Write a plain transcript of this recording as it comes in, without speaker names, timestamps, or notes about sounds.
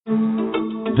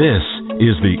This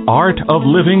is the Art of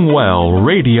Living Well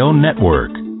Radio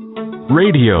Network.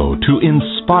 Radio to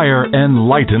inspire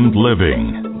enlightened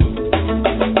living.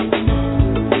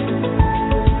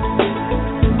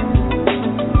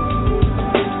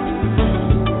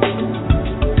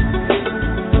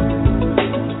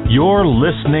 You're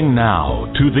listening now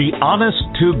to the Honest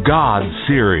to God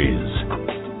series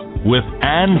with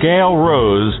Ann Gale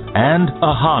Rose and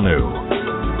Ahanu.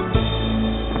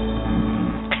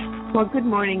 Well, good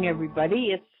morning,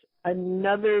 everybody. It's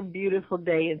another beautiful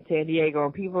day in San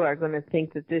Diego. People are going to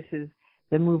think that this is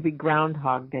the movie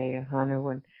Groundhog Day, Ahanu,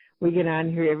 when we get on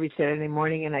here every Saturday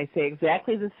morning and I say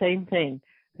exactly the same thing.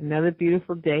 Another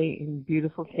beautiful day in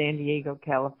beautiful San Diego,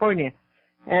 California.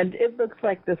 And it looks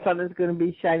like the sun is going to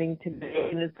be shining today,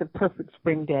 and it's a perfect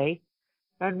spring day.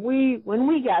 And when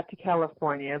we got to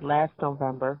California last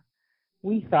November,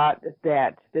 we thought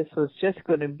that this was just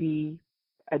going to be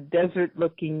a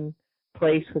desert-looking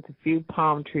place with a few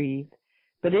palm trees.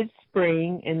 But it's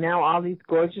spring, and now all these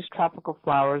gorgeous tropical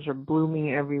flowers are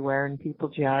blooming everywhere in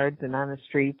people's yards and on the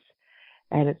streets.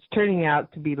 And it's turning out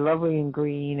to be lovely and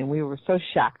green, and we were so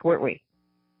shocked, weren't we?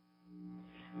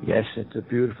 Yes, it's a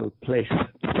beautiful place.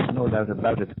 There's no doubt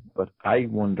about it. But I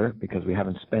wonder, because we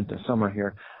haven't spent a summer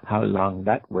here, how long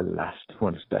that will last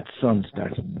once that sun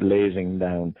starts blazing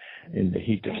down in the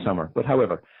heat of summer. But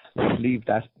however, let's leave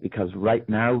that, because right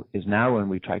now is now, and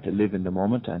we try to live in the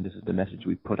moment, and this is the message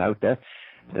we put out there,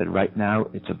 that right now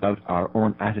it's about our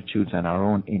own attitudes and our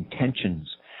own intentions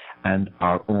and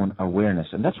our own awareness.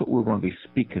 And that's what we're going to be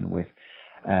speaking with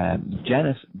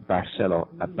Janice Barcelo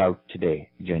about today,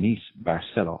 Janice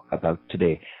Barcelo about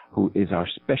today, who is our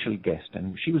special guest.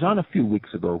 And she was on a few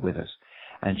weeks ago with us,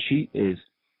 and she is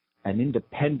an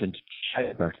independent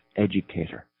childbirth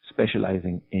educator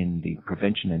specializing in the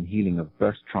prevention and healing of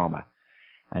birth trauma.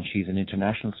 And she's an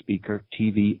international speaker,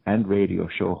 TV and radio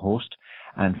show host,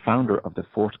 and founder of the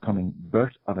forthcoming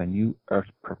Birth of a New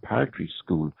Earth Preparatory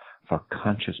School for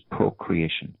Conscious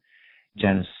Procreation.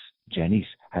 Janice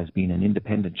has been an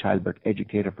independent childbirth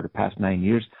educator for the past 9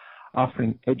 years,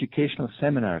 offering educational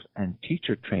seminars and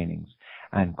teacher trainings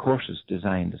and courses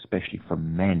designed especially for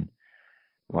men.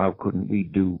 Wow, couldn't we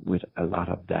do with a lot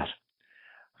of that?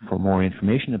 For more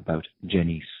information about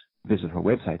Janice, visit her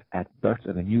website at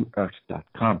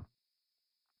birthofanewearth.com.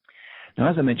 Now,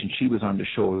 as I mentioned, she was on the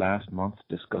show last month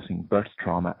discussing birth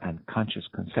trauma and conscious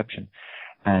conception.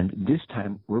 And this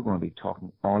time we're going to be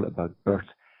talking all about birth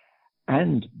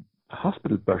and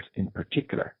hospital birth in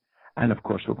particular. And of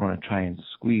course, we're going to try and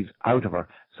squeeze out of her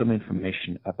some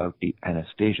information about the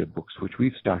Anastasia books, which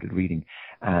we've started reading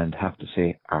and have to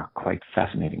say are quite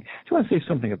fascinating. Do you want to say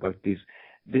something about this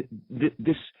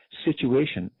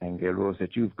situation, Ann Gale Rose,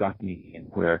 that you've got me in,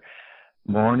 where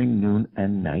morning, noon,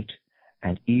 and night,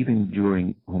 and even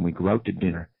during when we go out to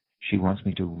dinner, she wants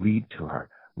me to read to her.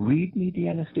 Read me the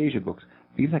Anastasia books.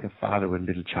 Feels like a father with a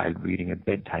little child reading a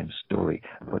bedtime story,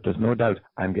 but there's no doubt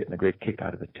I'm getting a great kick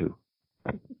out of it too.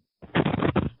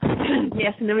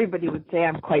 Yes, and everybody would say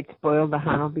I'm quite spoiled,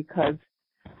 Ahanu, because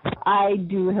I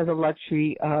do have the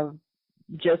luxury of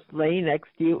just laying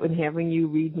next to you and having you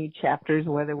read me chapters,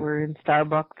 whether we're in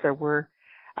Starbucks or we're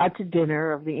out to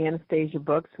dinner, of the Anastasia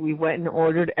books. We went and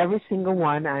ordered every single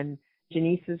one on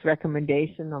Janice's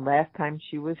recommendation the last time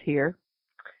she was here.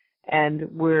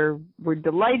 And we're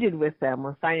delighted with them.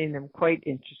 We're finding them quite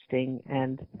interesting,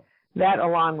 and that,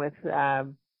 along with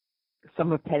some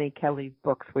of Penny Kelly's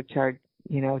books, which are,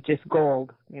 just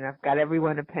gold. I've got every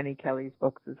one of Penny Kelly's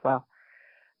books as well.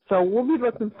 So we'll be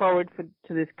looking forward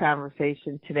to this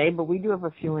conversation today, but we do have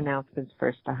a few announcements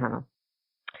first, Ahanu.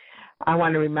 I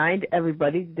want to remind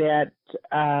everybody that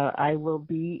I will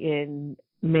be in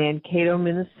Mankato,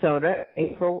 Minnesota,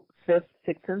 April 5th,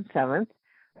 6th, and 7th.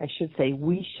 I should say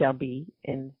we shall be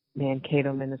in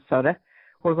Mankato, Minnesota.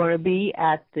 We're going to be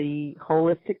at the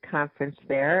Holistic Conference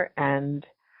there, and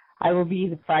I will be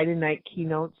the Friday night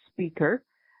keynote speaker.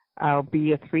 I'll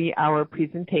be a 3-hour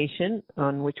presentation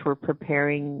on which we're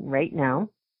preparing right now.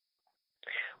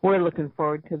 We're looking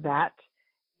forward to that.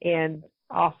 And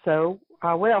also,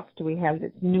 what else do we have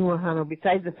that's new, Ahanu,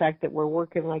 besides the fact that we're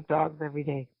working like dogs every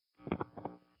day?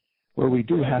 Well, we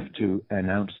do have to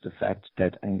announce the fact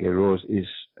that Ann Gale Rose is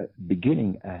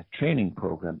beginning a training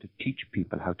program to teach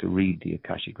people how to read the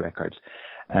Akashic Records.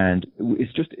 And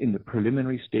it's just in the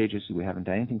preliminary stages. We haven't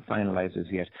anything finalized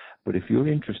as yet. But if you're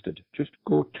interested, just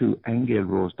go to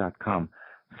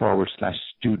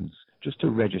angaleRose.com/students just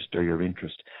to register your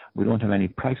interest. We don't have any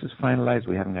prices finalized.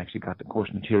 We haven't actually got the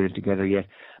course material together yet.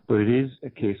 But it is a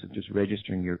case of just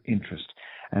registering your interest.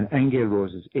 And Ann Gale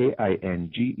Rose is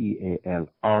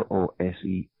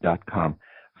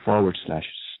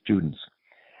AINGEALROSE.com/students.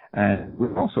 And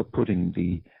we're also putting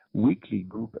the weekly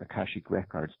group Akashic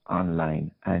Records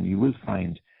online, and you will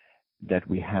find that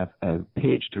we have a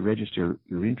page to register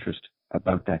your interest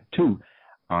about that too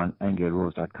on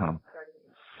angelrose.com /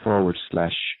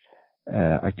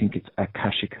 I think it's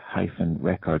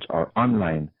Akashic-Records or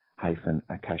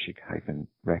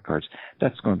online-Akashic-Records.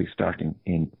 That's going to be starting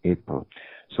in April.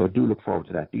 So do look forward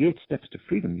to that. The 8 Steps to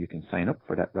Freedom, you can sign up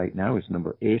for that right now, is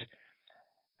number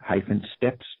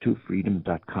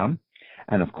 8-steps-to-freedom.com.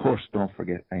 And of course, don't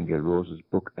forget Angel Rose's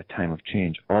book, A Time of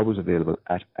Change, always available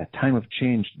at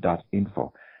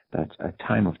atimeofchange.info. That's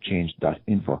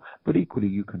atimeofchange.info. But equally,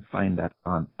 you can find that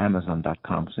on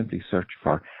Amazon.com. Simply search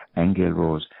for Angel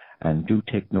Rose, and do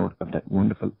take note of that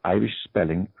wonderful Irish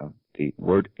spelling of the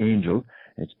word angel.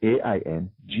 It's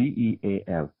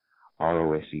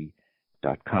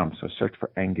AINGELROSE.com. So search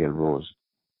for Angel Rose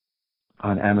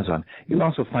on Amazon. You'll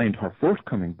also find her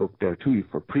forthcoming book there too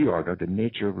for pre-order, The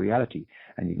Nature of Reality,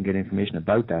 and you can get information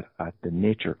about that at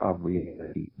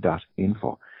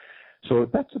thenatureofreality.info. So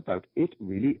that's about it,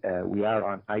 really. We are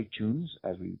on iTunes,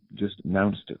 as we just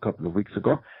announced a couple of weeks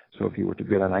ago. So if you were to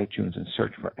get on iTunes and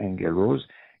search for Angel Rose,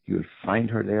 you'll find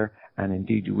her there, and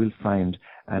indeed you will find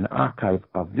an archive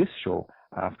of this show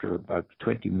after about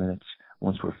 20 minutes.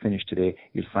 Once we're finished today,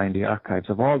 you'll find the archives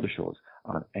of all the shows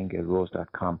on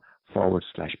angelrose.com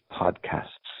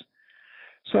 /podcasts.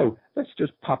 So let's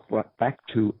just pop back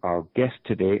to our guest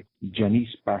today,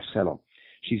 Janice Barcelo.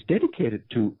 She's dedicated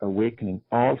to awakening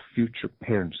all future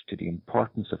parents to the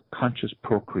importance of conscious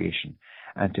procreation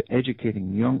and to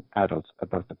educating young adults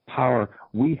about the power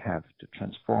we have to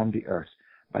transform the earth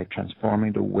by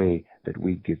transforming the way that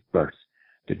we give birth.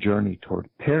 The journey toward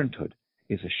parenthood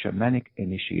is a shamanic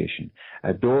initiation,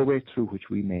 a doorway through which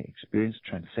we may experience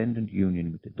transcendent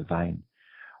union with the divine.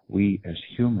 We as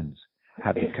humans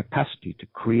have the capacity to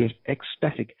create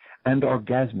ecstatic and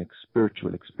orgasmic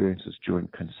spiritual experiences during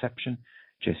conception,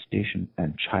 gestation,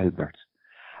 and childbirth.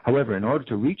 However, in order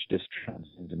to reach this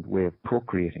transcendent way of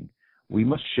procreating, we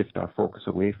must shift our focus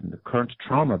away from the current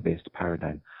trauma-based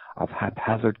paradigm of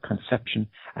haphazard conception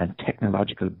and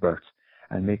technological birth,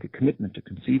 and make a commitment to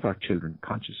conceive our children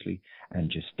consciously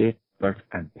and gestate, birth,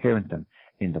 and parent them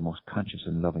in the most conscious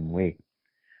and loving way.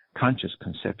 Conscious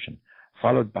conception,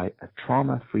 followed by a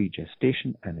trauma-free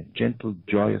gestation and a gentle,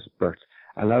 joyous birth,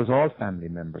 allows all family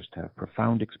members to have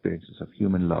profound experiences of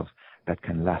human love that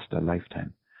can last a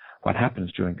lifetime. What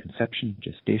happens during conception,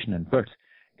 gestation, and birth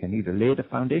can either lay the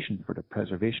foundation for the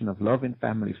preservation of love in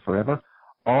families forever,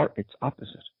 or its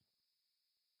opposite.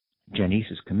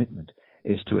 Janice's commitment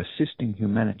is to assisting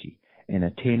humanity in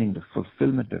attaining the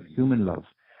fulfillment of human love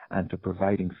and to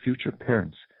providing future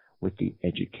parents with the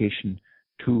education,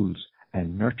 tools,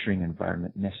 and nurturing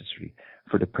environment necessary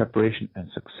for the preparation and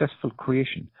successful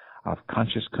creation of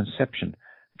conscious conception,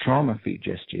 trauma-free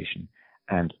gestation,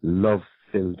 and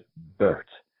love-filled birth.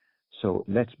 So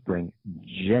let's bring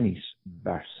Janice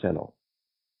Barcelo.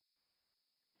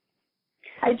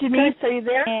 Hi, Janice. Are you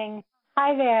there?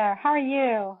 Hi there. How are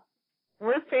you?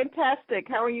 We're fantastic.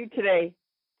 How are you today?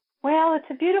 Well,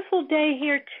 it's a beautiful day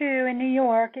here, too, in New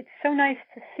York. It's so nice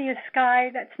to see a sky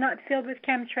that's not filled with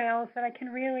chemtrails, that I can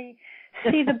really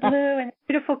see the blue and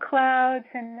beautiful clouds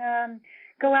and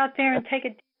go out there and take a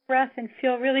deep breath and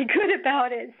feel really good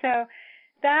about it. So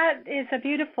that is a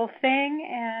beautiful thing.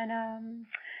 And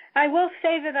I will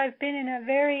say that I've been in a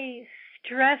very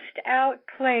stressed out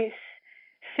place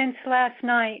since last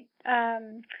night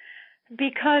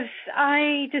because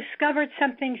I discovered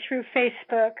something through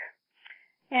Facebook.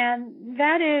 And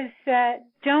that is that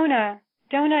DONA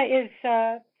is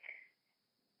the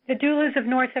Doulas of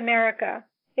North America.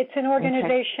 It's an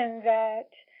organization that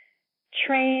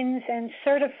trains and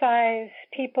certifies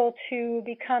people to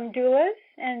become doulas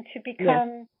and to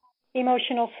become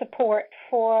emotional support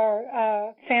for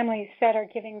families that are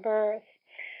giving birth.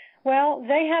 Well,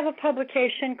 they have a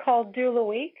publication called Doula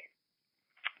Week,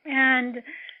 and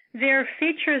their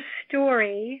feature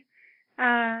story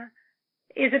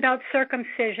is about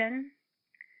circumcision,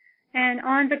 and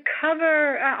on the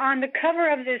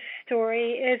cover of this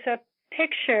story is a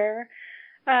picture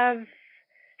of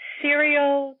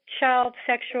serial child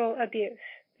sexual abuse.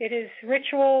 It is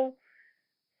ritual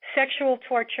sexual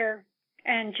torture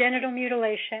and genital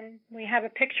mutilation. We have a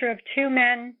picture of two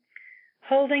men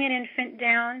holding an infant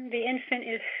down. The infant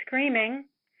is screaming.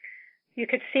 You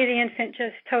could see the infant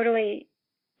just totally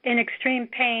in extreme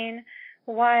pain,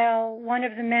 while one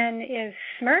of the men is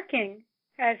smirking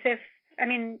as if,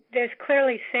 there's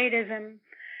clearly sadism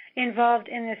involved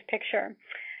in this picture.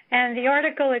 And the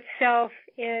article itself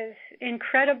is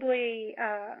incredibly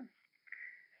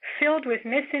filled with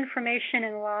misinformation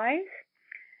and lies.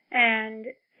 And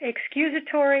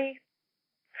excusatory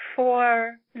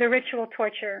for the ritual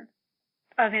torture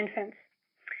of infants.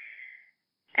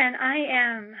 And I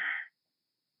am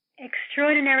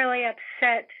extraordinarily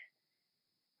upset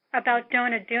about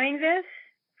Donna doing this,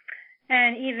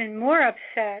 and even more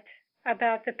upset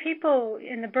about the people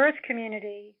in the birth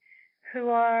community who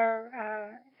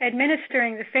are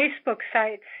administering the Facebook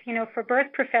sites, for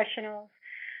birth professionals,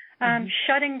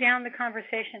 shutting down the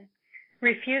conversation,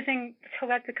 refusing to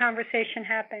let the conversation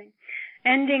happen,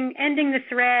 ending the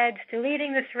threads,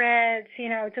 deleting the threads,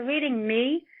 deleting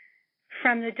me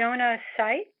from the Donna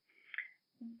site,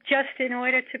 just in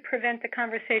order to prevent the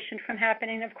conversation from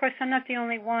happening. Of course, I'm not the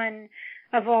only one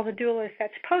of all the doulas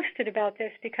that's posted about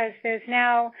this, because there's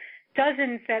now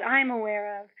dozens that I'm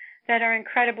aware of that are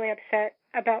incredibly upset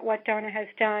about what Donna has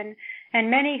done,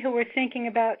 and many who were thinking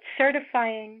about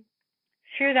certifying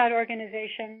through that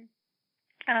organization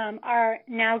are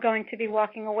now going to be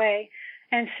walking away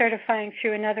and certifying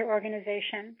through another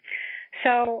organization.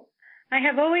 So I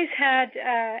have always had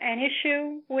an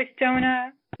issue with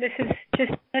Donna. This is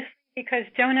just because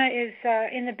Donna is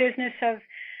in the business of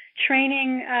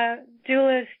training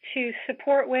doulas to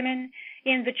support women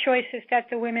in the choices that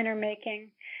the women are making.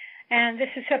 And this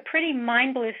is a pretty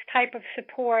mindless type of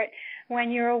support when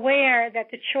you're aware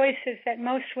that the choices that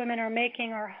most women are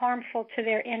making are harmful to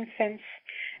their infants.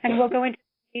 And we'll go into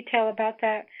detail about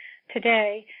that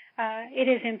today. It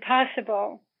is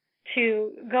impossible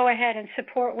to go ahead and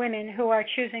support women who are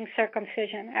choosing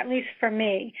circumcision. At least for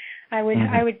me, I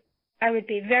would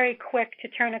be very quick to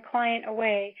turn a client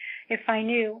away if I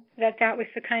knew that was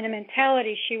the kind of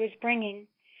mentality she was bringing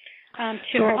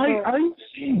to her work. Are you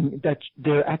saying that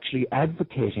they're actually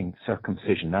advocating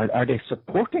circumcision? Are they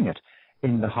supporting it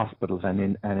in the hospitals and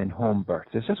in home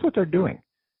births? Is this what they're doing?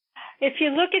 If you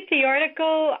look at the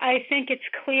article, I think it's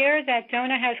clear that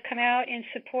Donna has come out in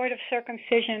support of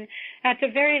circumcision. At the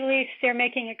very least, they're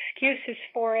making excuses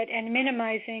for it and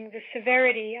minimizing the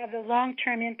severity of the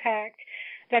long-term impact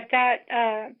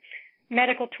that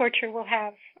medical torture will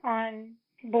have on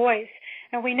boys.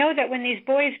 And we know that when these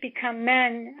boys become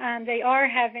men, they are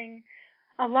having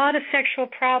a lot of sexual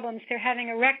problems. They're having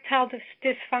erectile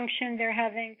dysfunction. They're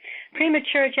having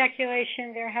premature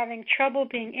ejaculation. They're having trouble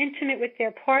being intimate with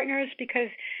their partners, because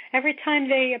every time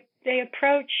they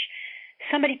approach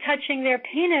somebody touching their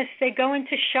penis, they go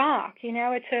into shock.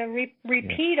 It's a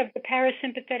repeat of the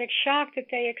parasympathetic shock that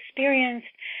they experienced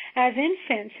as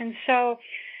infants. And so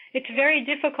it's very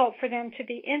difficult for them to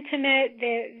be intimate.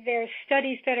 There are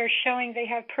studies that are showing they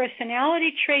have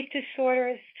personality trait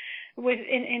disorders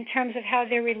in terms of how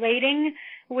they're relating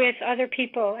with other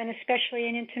people, and especially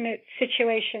in intimate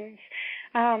situations.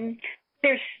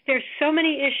 There's so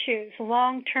many issues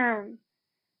long term,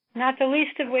 not the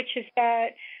least of which is that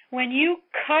when you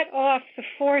cut off the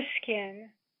foreskin,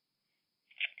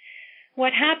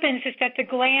 what happens is that the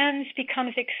glans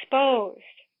becomes exposed,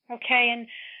 okay? And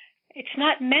it's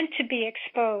not meant to be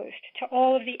exposed to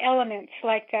all of the elements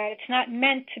like that. It's not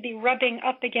meant to be rubbing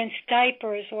up against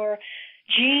diapers or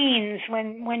jeans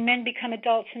when men become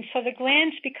adults. And so the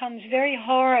glans becomes very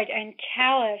hard and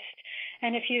calloused.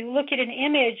 And if you look at an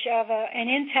image of an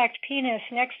intact penis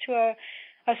next to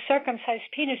a circumcised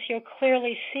penis, you'll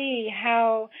clearly see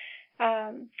how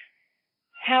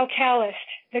calloused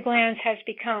the glans has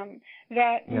become.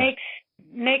 That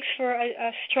makes for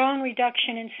a strong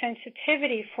reduction in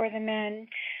sensitivity for the men.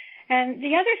 And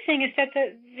the other thing is that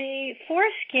the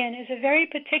foreskin is a very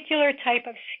particular type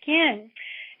of skin.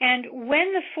 And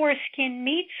when the foreskin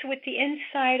meets with the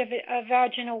inside of a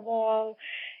vaginal wall,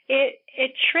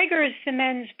 it triggers the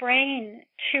men's brain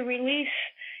to release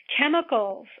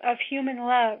chemicals of human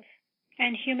love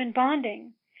and human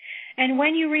bonding. And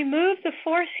when you remove the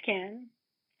foreskin,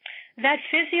 that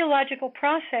physiological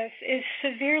process is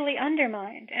severely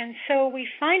undermined. And so we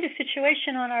find a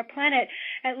situation on our planet,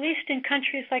 at least in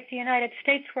countries like the United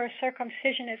States where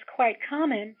circumcision is quite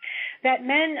common, that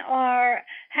men are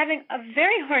having a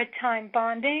very hard time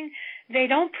bonding. They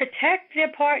don't protect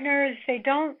their partners. They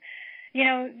don't,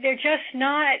 they're just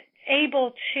not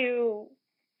able to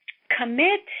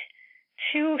commit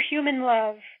to human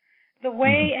love the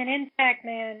way an intact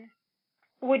man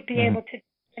would be able to.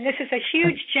 And this is a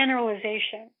huge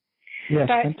generalization. Yes,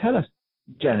 and tell us,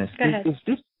 Janice,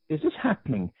 is this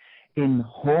happening in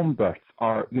home birth,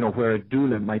 or where a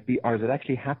doula might be, or is it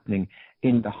actually happening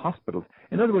in the hospitals?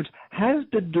 In other words, has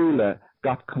the doula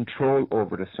got control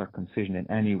over the circumcision in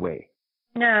any way?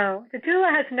 No, the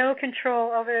doula has no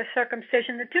control over the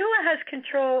circumcision. The doula has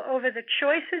control over the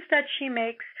choices that she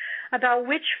makes about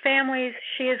which families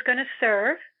she is going to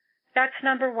serve That's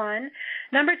number one.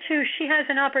 Number two, she has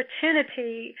an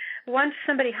opportunity, once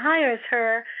somebody hires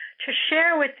her, to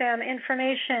share with them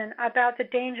information about the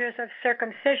dangers of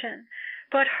circumcision.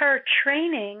 But her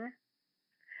training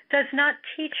does not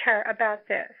teach her about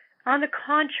this. On the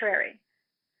contrary,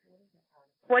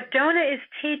 what Donna is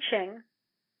teaching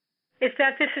is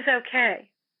that this is okay,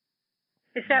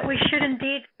 is that we should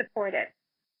indeed support it.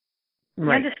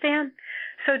 Right. You understand?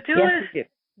 So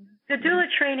the doula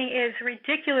training is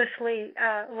ridiculously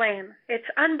lame. It's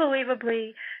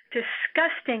unbelievably,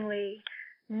 disgustingly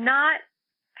not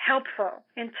helpful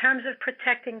in terms of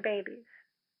protecting babies.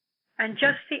 And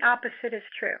just the opposite is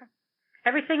true.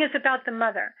 Everything is about the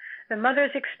mother. The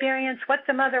mother's experience, what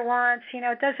the mother wants.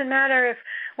 It doesn't matter if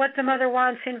what the mother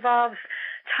wants involves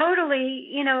totally,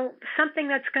 something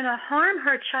that's going to harm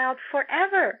her child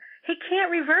forever. He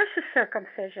can't reverse a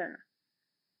circumcision.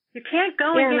 You can't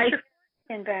go and get your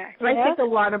skin back. I think a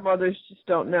lot of mothers just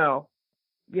don't know.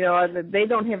 They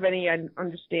don't have any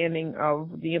understanding of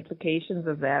the implications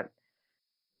of that.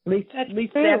 At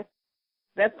least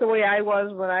that's the way I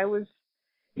was when I was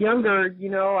younger.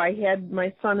 I had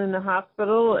my son in the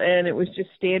hospital, and it was just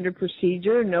standard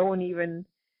procedure. No one even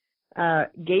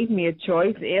gave me a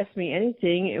choice, asked me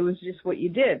anything. It was just what you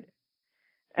did.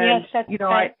 And, yes, that's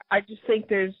right. I just think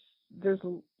there's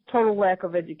a total lack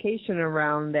of education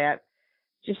around that,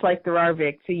 just like there are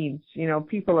vaccines.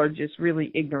 People are just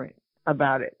really ignorant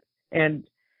about it. And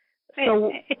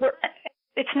so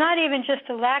it's not even just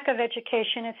a lack of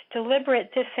education, it's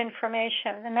deliberate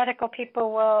disinformation. The medical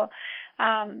people will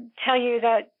tell you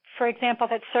that, for example,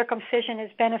 that circumcision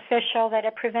is beneficial, that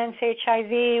it prevents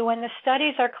HIV, when the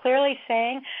studies are clearly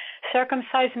saying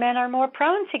circumcised men are more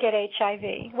prone to get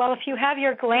HIV. Well, if you have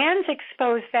your glands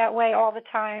exposed that way all the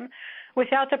time,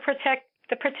 without the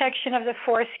protection of the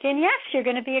foreskin, yes, you're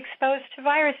going to be exposed to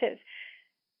viruses.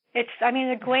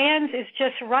 The glands is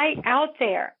just right out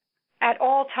there at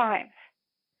all times.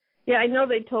 Yeah, I know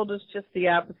they told us just the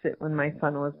opposite when my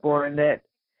son was born, that,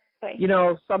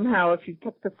 somehow if you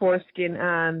put the foreskin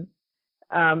on,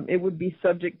 it would be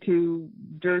subject to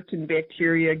dirt and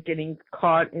bacteria getting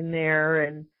caught in there,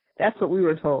 and that's what we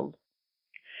were told.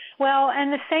 Well,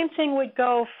 and the same thing would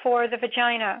go for the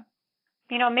vagina.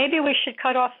 Maybe we should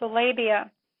cut off the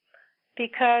labia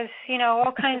because,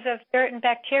 all kinds of dirt and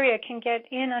bacteria can get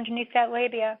in underneath that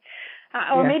labia.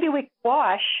 Or maybe we could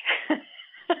wash.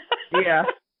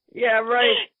 Yeah,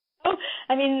 right.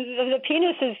 The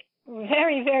penis is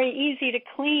very, very easy to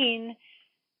clean.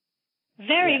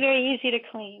 Very easy to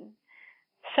clean.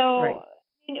 So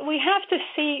we have to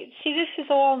see, this is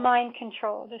all mind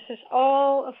control. This is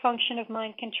all a function of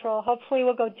mind control. Hopefully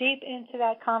we'll go deep into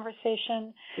that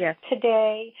conversation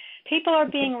today. People are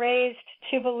being raised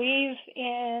to believe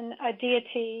in a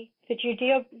deity. The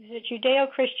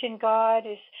Judeo-Christian God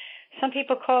is, some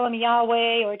people call him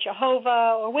Yahweh or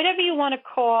Jehovah or whatever you want to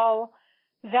call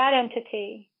that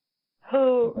entity,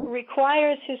 who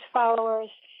requires his followers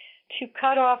to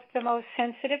cut off the most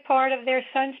sensitive part of their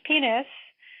son's penis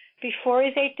before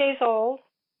he's 8 days old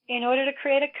in order to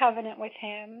create a covenant with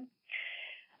him.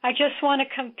 I just want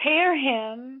to compare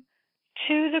him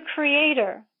to the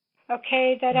Creator,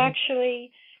 that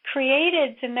actually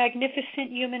created the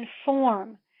magnificent human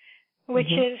form, which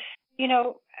is,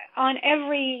 on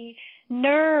every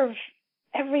nerve,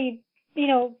 every,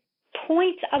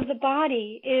 point of the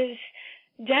body is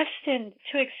destined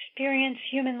to experience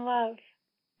human love.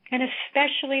 And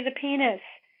especially the penis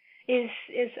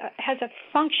has a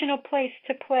functional place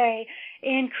to play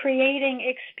in creating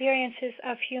experiences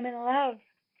of human love,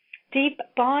 deep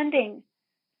bonding.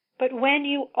 But when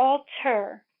you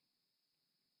alter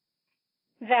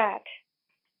that,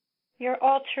 you're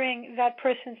altering that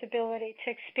person's ability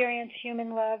to experience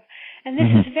human love. And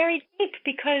this is very deep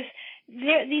because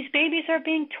these babies are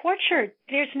being tortured.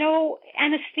 There's no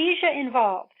anesthesia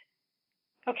involved.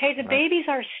 The babies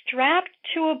are strapped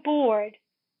to a board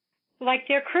like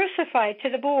they're crucified to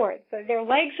the board. Their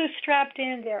legs are strapped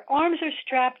in, their arms are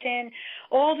strapped in.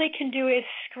 All they can do is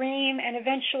scream, and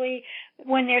eventually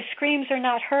when their screams are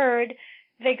not heard,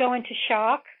 they go into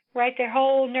shock, Their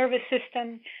whole nervous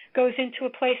system goes into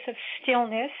a place of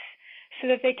stillness so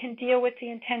that they can deal with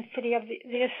the intensity of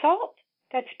the assault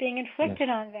that's being inflicted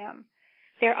on them.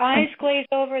 Their eyes glaze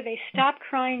over, they stop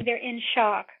crying, they're in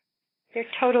shock. They're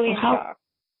totally in shock.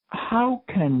 How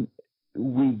can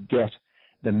we get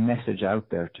the message out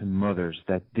there to mothers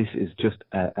that this is just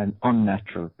an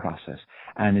unnatural process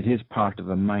and it is part of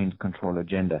a mind control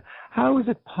agenda? How is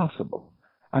it possible?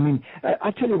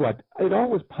 I tell you what, it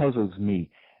always puzzles me,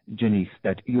 Janice,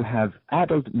 that you have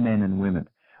adult men and women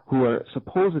who are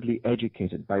supposedly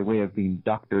educated by way of being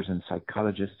doctors and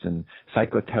psychologists and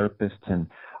psychotherapists and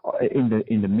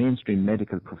in the mainstream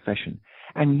medical profession,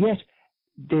 and yet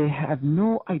they have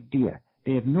no idea,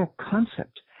 they have no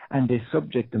concept, and they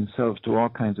subject themselves to all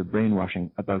kinds of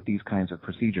brainwashing about these kinds of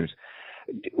procedures.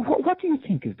 What do you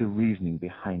think is the reasoning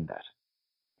behind that?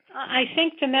 I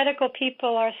think the medical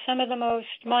people are some of the most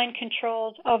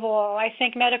mind-controlled of all. I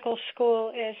think medical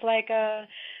school is like a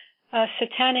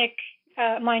satanic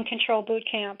mind control boot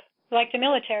camp, like the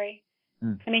military.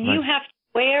 I mean, right. You have to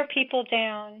wear people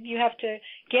down. You have to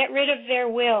get rid of their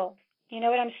will. You know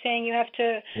what I'm saying? You have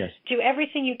to do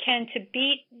everything you can to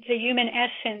beat the human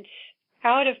essence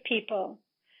out of people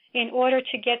in order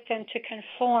to get them to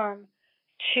conform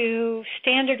to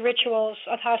standard rituals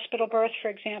of hospital birth, for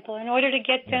example, in order to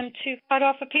get them to cut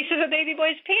off a piece of a baby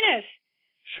boy's penis.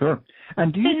 Sure.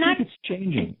 And do you think it's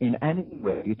changing in any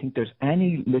way? Do you think there's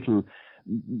any little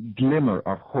glimmer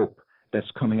of hope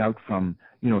that's coming out from,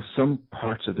 some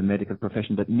parts of the medical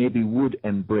profession that maybe would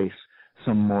embrace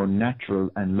some more natural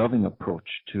and loving approach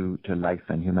to life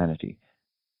and humanity?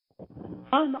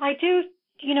 I do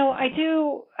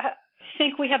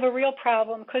think we have a real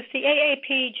problem because the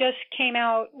AAP just came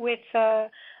out with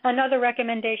another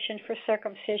recommendation for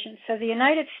circumcision. So the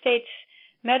United States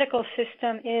medical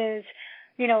system is,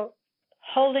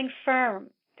 holding firm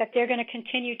that they're going to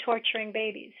continue torturing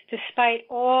babies despite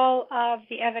all of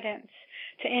the evidence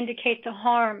to indicate the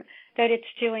harm that it's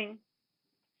doing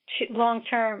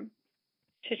long-term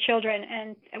to children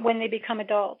and when they become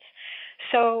adults.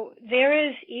 So there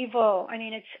is evil. I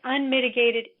mean, it's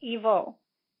unmitigated evil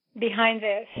behind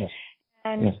this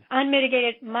and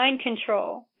unmitigated mind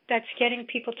control that's getting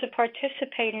people to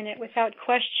participate in it without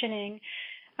questioning.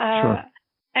 Sure.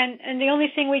 And the only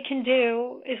thing we can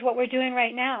do is what we're doing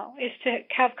right now, is to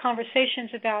have conversations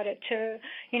about it.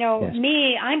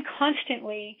 Me, I'm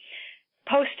constantly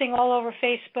posting all over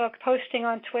Facebook, posting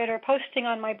on Twitter, posting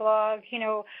on my blog,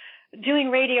 doing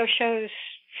radio shows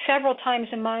several times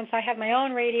a month. I have my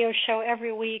own radio show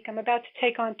every week. I'm about to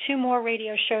take on 2 more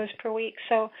radio shows per week.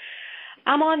 So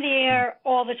I'm on the air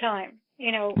all the time,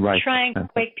 trying to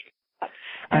wake people up.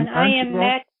 And I am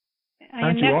met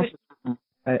with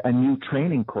a new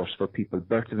training course for people,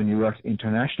 Birth of a New Earth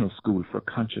International School for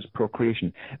Conscious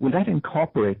Procreation. Will that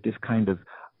incorporate this kind of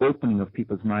opening of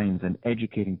people's minds and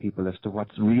educating people as to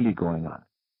what's really going on?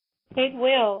 It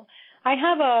will. I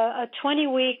have a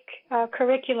 20-week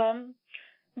curriculum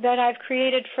that I've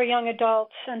created for young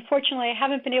adults. Unfortunately, I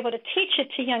haven't been able to teach it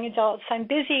to young adults. I'm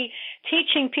busy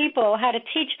teaching people how to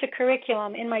teach the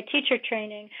curriculum in my teacher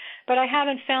training, but I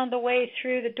haven't found the way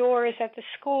through the doors at the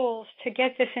schools to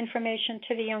get this information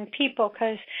to the young people,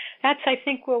 because that's, I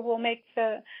think, where we'll make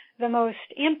the most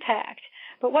impact.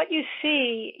 But what you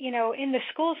see, in the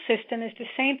school system is the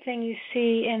same thing you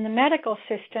see in the medical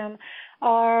system,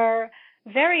 are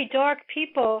very dark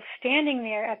people standing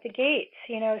there at the gates,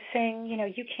 saying,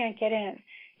 you can't get in.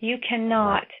 You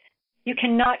cannot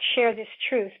share this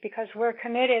truth because we're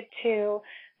committed to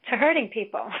hurting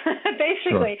people.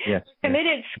 Basically,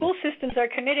 school systems are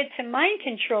committed to mind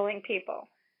controlling people.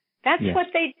 That's what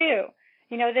they do.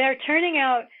 They're turning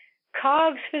out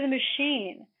cogs for the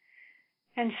machine.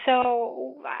 And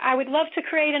so I would love to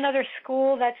create another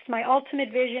school. That's my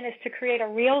ultimate vision, is to create a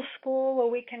real school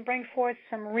where we can bring forth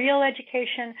some real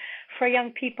education for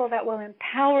young people that will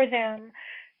empower them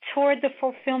toward the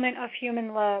fulfillment of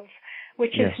human love,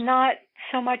 which is not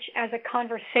so much as a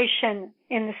conversation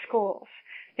in the schools.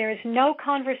 There is no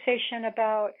conversation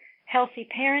about healthy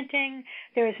parenting.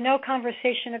 There is no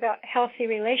conversation about healthy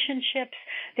relationships.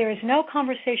 There is no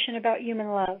conversation about human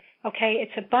love. Okay,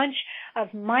 it's a bunch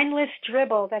of mindless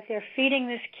dribble that they're feeding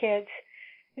these kids,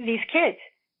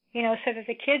 so that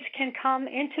the kids can come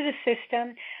into the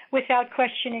system without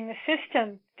questioning the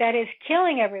system that is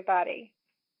killing everybody.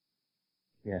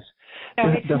 Yes. So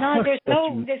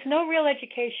there's no real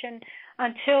education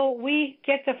until we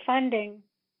get the funding,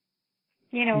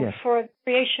 for the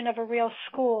creation of a real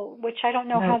school, which I don't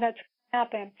know how that's going to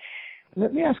happen.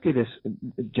 Let me ask you this,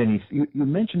 Jenny. You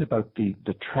mentioned about the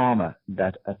trauma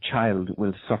that a child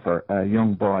will suffer, a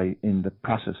young boy, in the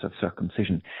process of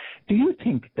circumcision. Do you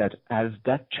think that as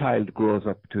that child grows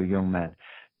up to a young man,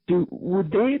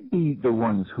 would they be the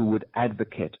ones who would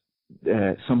advocate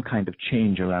some kind of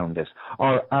change around this?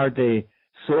 Or are they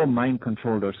so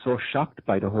mind-controlled or so shocked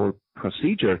by the whole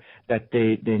procedure that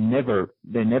they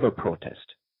never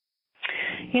protest?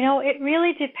 It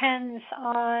really depends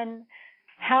on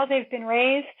how they've been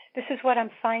raised. This is what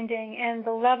I'm finding, and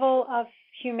the level of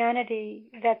humanity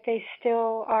that they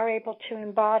still are able to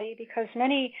embody, because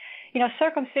many,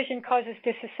 circumcision causes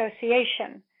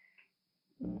disassociation.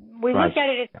 We look at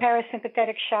it as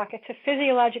parasympathetic shock. It's a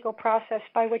physiological process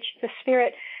by which the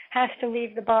spirit has to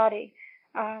leave the body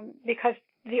because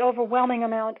the overwhelming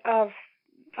amount of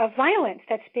violence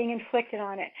that's being inflicted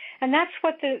on it. And that's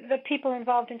what the people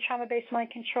involved in trauma-based mind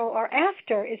control are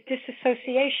after, is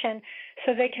disassociation,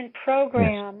 so they can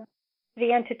program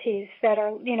the entities that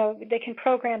are, they can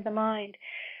program the mind.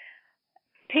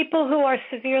 People who are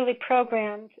severely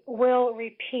programmed will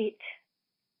repeat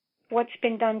what's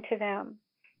been done to them.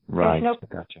 Right. There's no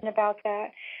question about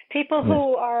that. People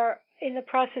who are in the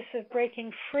process of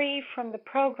breaking free from the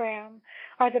program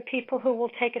are the people who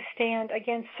will take a stand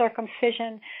against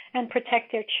circumcision and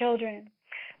protect their children.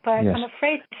 But I'm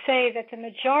afraid to say that the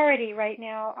majority right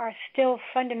now are still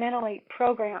fundamentally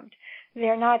programmed.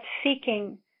 They're not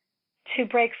seeking to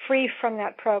break free from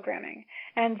that programming,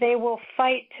 and they will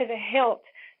fight to the hilt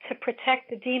to protect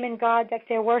the demon god that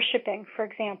they're worshiping, for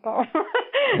example,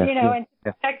 and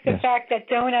to protect the fact that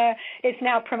Dona is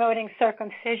now promoting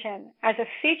circumcision as a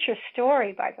feature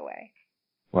story, by the way.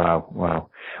 Wow.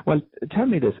 Well, tell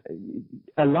me this: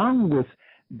 along with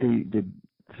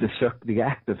the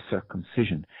act of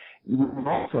circumcision, we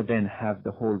also then have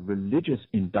the whole religious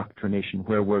indoctrination,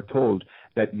 where we're told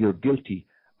that you're guilty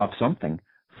of something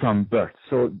from birth.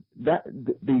 So that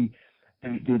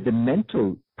the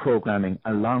mental programming,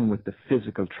 along with the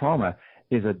physical trauma,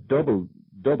 is a double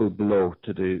blow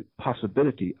to the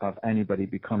possibility of anybody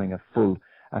becoming a full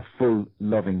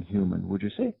loving human. Would you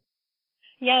say?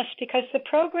 Yes, because the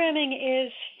programming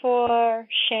is for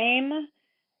shame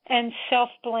and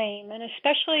self-blame, and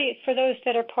especially for those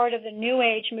that are part of the New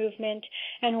Age movement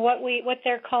and what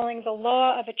they're calling the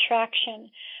law of attraction,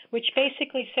 which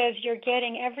basically says you're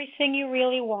getting everything you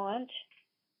really want.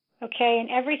 Okay, and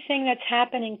everything that's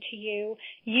happening to you,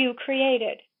 you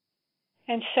created.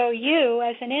 And so you,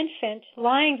 as an infant,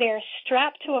 lying there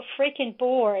strapped to a freaking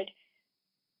board,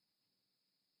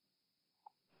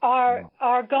 are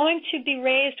going to be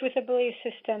raised with a belief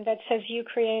system that says you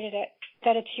created it,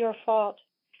 that it's your fault,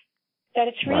 that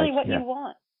it's really what you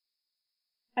want.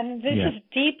 And this is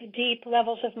deep, deep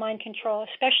levels of mind control,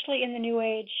 especially in the New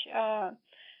Age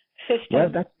system. Well,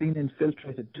 that's been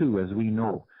infiltrated too, as we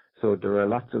know. So there are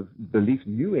lots of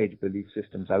New Age belief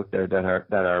systems out there that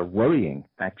are worrying,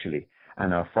 actually,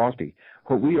 and are faulty.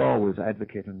 What we always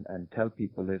advocate and tell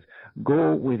people is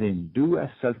go within, do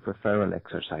a self-referral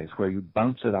exercise where you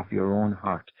bounce it off your own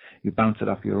heart, you bounce it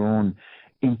off your own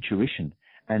intuition,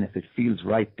 and if it feels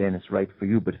right, then it's right for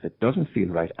you. But if it doesn't feel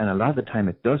right, and a lot of the time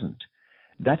it doesn't,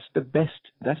 that's the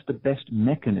best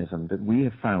mechanism that we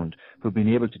have found for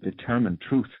being able to determine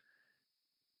truth.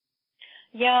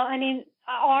 Yeah, I mean,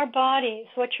 our bodies,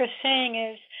 what you're saying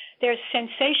is there's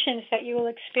sensations that you will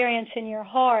experience in your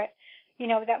heart,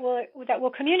 that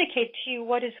will communicate to you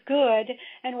what is good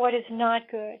and what is not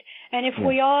good. And if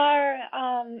we are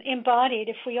embodied,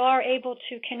 if we are able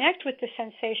to connect with the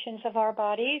sensations of our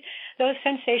body, those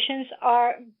sensations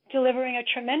are delivering a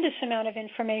tremendous amount of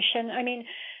information. I mean,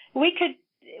 we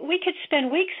could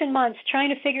spend weeks and months trying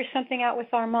to figure something out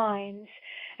with our minds.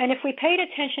 And if we paid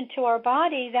attention to our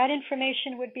body, that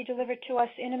information would be delivered to us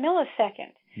in a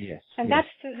millisecond. Yes. And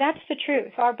that's the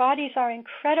truth. Our bodies are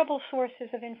incredible sources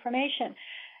of information.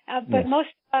 But most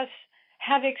of us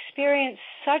have experienced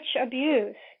such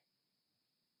abuse.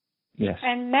 Yes.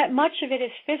 And much of it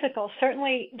is physical.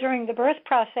 Certainly during the birth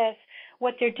process,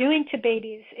 what they're doing to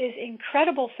babies is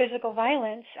incredible physical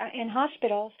violence in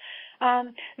hospitals,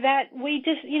 that we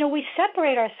just, we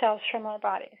separate ourselves from our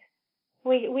bodies.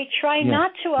 We try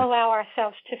not to allow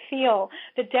ourselves to feel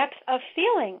the depth of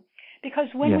feeling, because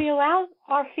when we allow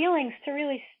our feelings to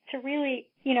really,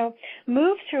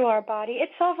 move through our body,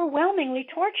 it's overwhelmingly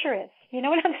torturous. You know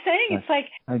what I'm saying? It's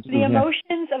like the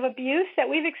emotions of abuse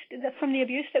from the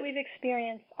abuse that we've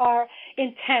experienced are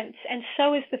intense, and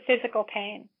so is the physical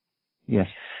pain. Yes.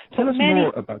 Tell us more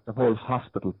about the whole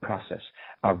hospital process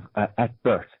of at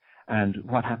birth and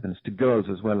what happens to girls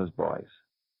as well as boys.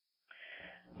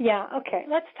 Yeah, okay.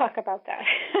 Let's talk about that.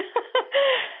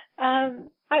 I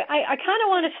kind of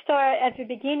want to start at the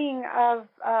beginning of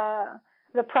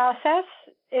the process.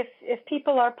 If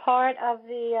people are part of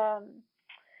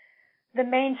the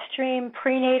mainstream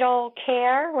prenatal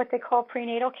care, what they call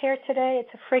prenatal care today,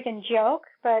 it's a friggin' joke.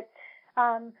 But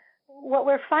what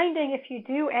we're finding, if you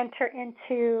do enter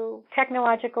into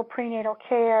technological prenatal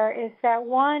care, is that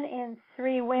 1 in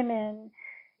 3 women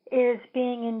is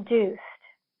being induced.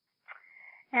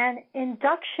 And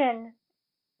induction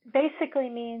basically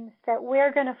means that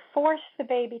we're going to force the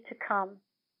baby to come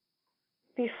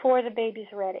before the baby's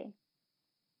ready.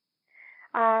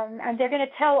 And they're going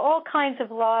to tell all kinds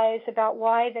of lies about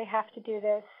why they have to do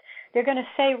this. They're going to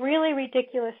say really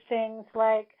ridiculous things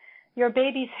like, your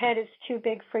baby's head is too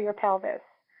big for your pelvis,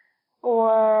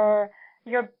 or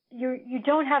you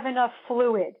don't have enough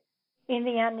fluid in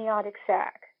the amniotic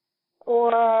sac,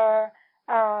 or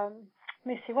let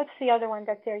me see, what's the other one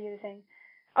that they're using?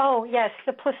 Oh, yes,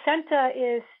 the placenta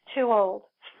is too old.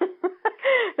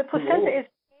 The placenta is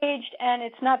aged and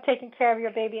it's not taking care of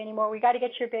your baby anymore. We got to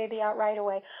get your baby out right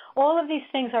away. All of these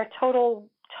things are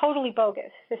totally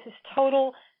bogus. This is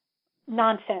total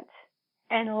nonsense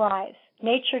and lies.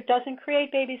 Nature doesn't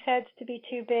create babies' heads to be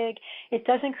too big. It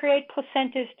doesn't create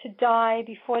placentas to die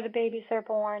before the babies are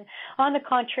born. On the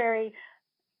contrary,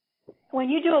 when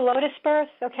you do a lotus birth,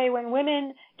 okay, when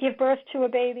women give birth to a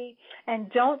baby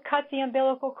and don't cut the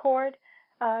umbilical cord,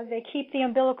 they keep the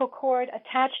umbilical cord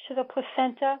attached to the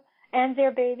placenta and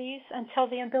their babies until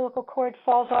the umbilical cord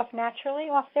falls off naturally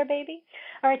off their baby.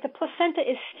 All right, the placenta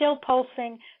is still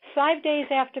pulsing 5 days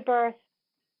after birth.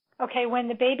 Okay, when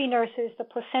the baby nurses, the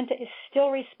placenta is still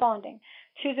responding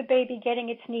to the baby getting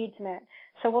its needs met.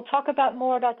 So we'll talk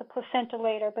more about the placenta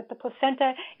later, but the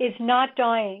placenta is not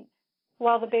dying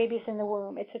while the baby's in the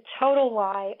womb. It's a total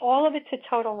lie. All of it's a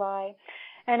total lie.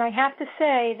 And I have to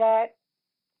say that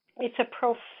it's a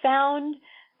profound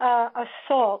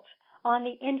assault on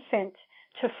the infant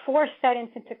to force that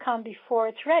infant to come before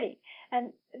it's ready.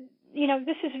 And,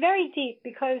 this is very deep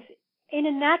because in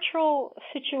a natural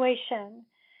situation,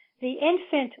 the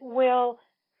infant will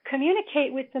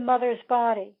communicate with the mother's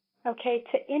body, okay,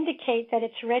 to indicate that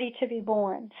it's ready to be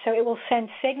born. So it will send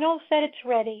signals that it's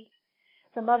ready.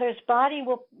 The mother's body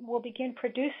will begin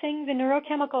producing the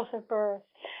neurochemicals of birth,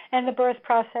 and the birth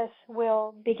process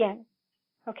will begin,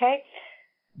 okay?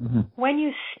 Mm-hmm. When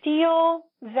you steal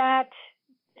that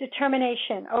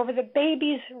determination over the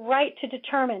baby's right to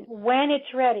determine when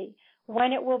it's ready,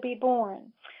 when it will be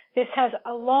born, this has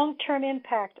a long-term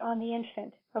impact on the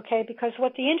infant, okay? Because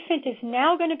what the infant is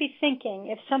now going to be thinking,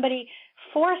 if somebody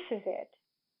forces it,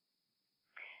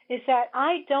 is that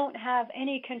I don't have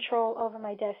any control over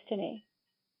my destiny.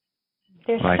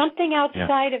 There's something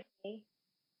outside of me,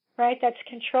 right, that's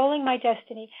controlling my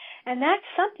destiny, and that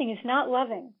something is not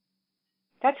loving.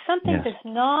 That something does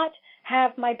not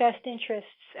have my best interests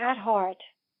at heart,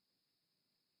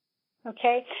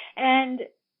 okay? And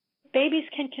babies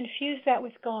can confuse that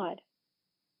with God.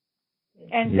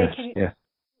 And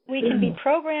we can be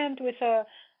programmed with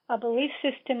a belief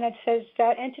system that says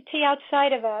that entity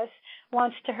outside of us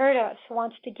wants to hurt us,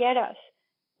 wants to get us,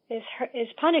 is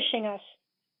punishing us.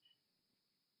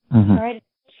 Mm-hmm. All right?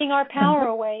 Taking our power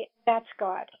away, that's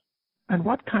God. And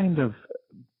what kind of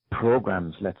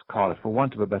programs, let's call it, for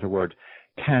want of a better word,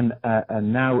 can a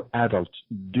now adult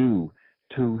do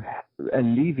to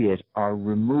alleviate or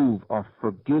remove or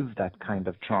forgive that kind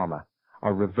of trauma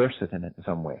or reverse it in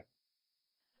some way?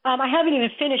 I haven't even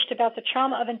finished about the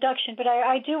trauma of induction, but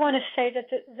I do want to say that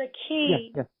the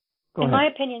key, in my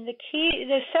opinion, the key,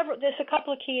 there's a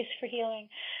couple of keys for healing.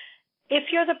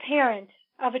 If you're the parent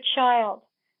of a child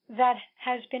that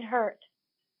has been hurt,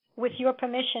 with your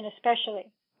permission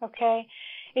especially, okay,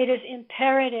 it is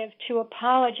imperative to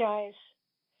apologize,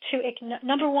 to,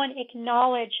 number one,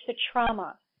 acknowledge the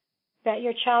trauma that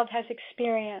your child has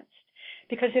experienced.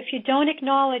 Because if you don't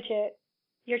acknowledge it,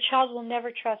 your child will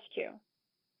never trust you.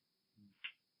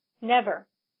 Never.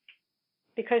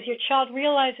 Because your child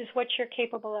realizes what you're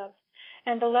capable of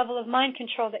and the level of mind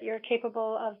control that you're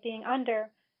capable of being under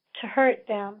to hurt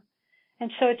them.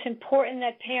 And so it's important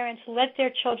that parents let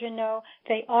their children know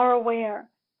they are aware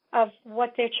of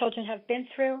what their children have been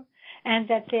through and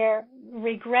that their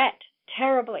regret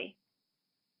terribly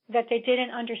that they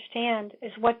didn't understand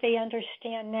is what they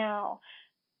understand now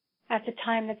at the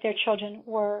time that their children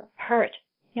were hurt.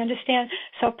 You understand?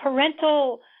 So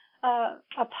parental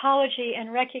apology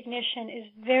and recognition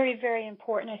is very, very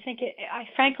important. I think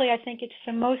it's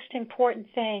the most important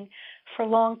thing for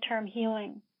long-term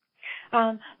healing.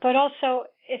 But also,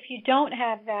 if you don't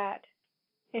have that,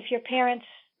 if your parents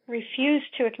refuse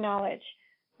to acknowledge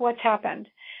what's happened,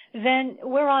 then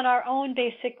we're on our own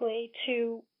basically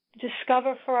to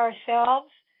discover for ourselves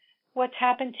what's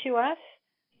happened to us,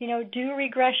 do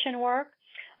regression work.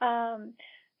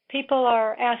 People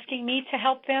are asking me to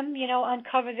help them,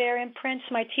 uncover their imprints.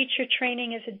 My teacher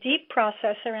training is a deep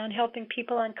process around helping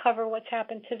people uncover what's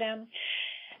happened to them.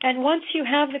 And once you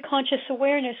have the conscious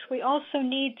awareness, we also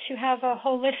need to have a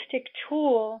holistic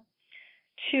tool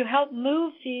to help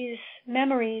move these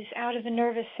memories out of the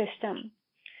nervous system.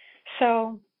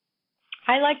 So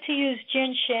I like to use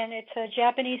Jinshin. It's a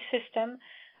Japanese system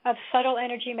of subtle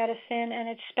energy medicine, and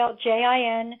it's spelled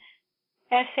Jinshin.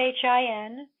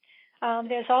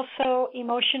 There's also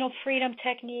emotional freedom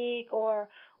technique or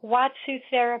Watsu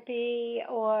therapy,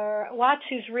 or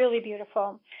Watsu's really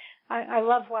beautiful. I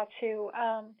love Watsu.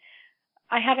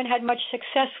 I haven't had much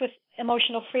success with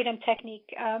emotional freedom technique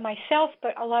myself,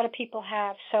 but a lot of people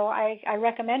have, so I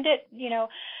recommend it.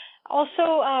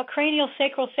 Also, cranial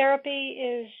sacral therapy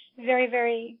is very,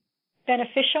 very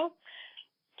beneficial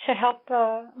to help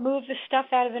move the stuff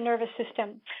out of the nervous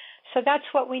system. So that's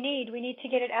what we need. We need to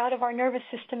get it out of our nervous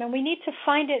system, and we need to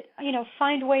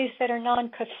find ways that are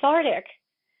non-cathartic.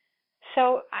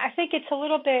 So I think it's a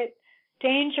little bit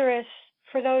dangerous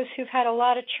for those who've had a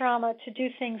lot of trauma to do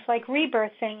things like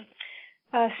rebirthing,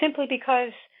 simply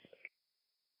because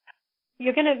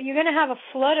you're gonna have a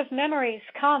flood of memories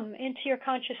come into your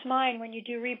conscious mind when you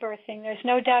do rebirthing. There's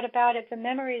no doubt about it. The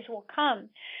memories will come,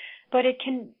 but it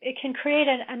can create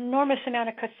an enormous amount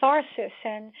of catharsis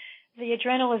and the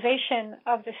adrenalization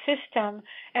of the system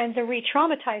and the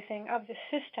re-traumatizing of the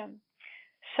system.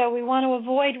 So we want to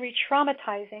avoid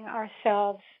re-traumatizing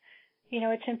ourselves.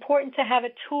 It's important to have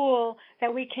a tool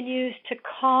that we can use to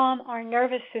calm our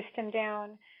nervous system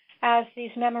down as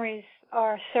these memories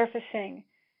are surfacing.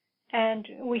 And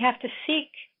we have to seek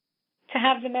to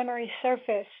have the memories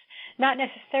surface, not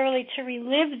necessarily to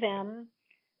relive them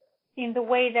in the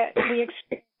way that we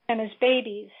experience them as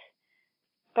babies,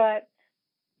 but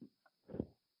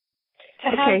to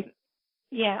have.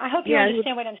 Yeah, I hope you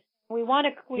understand what I'm saying. We want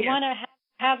to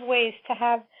have ways to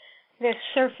have this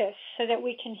surface so that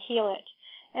we can heal it,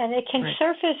 and it can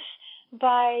surface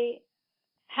by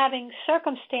having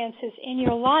circumstances in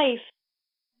your life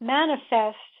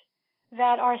manifest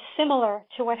that are similar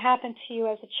to what happened to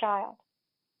you as a child,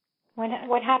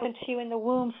 what happened to you in the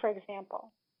womb, for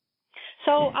example.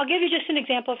 So I'll give you just an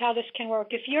example of how this can work.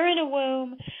 If you're in a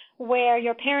womb where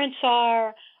your parents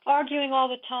are arguing all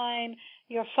the time,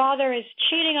 your father is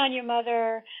cheating on your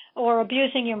mother or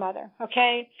abusing your mother,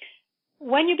 okay?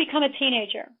 When you become a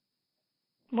teenager,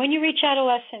 when you reach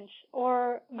adolescence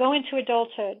or go into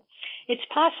adulthood, it's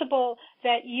possible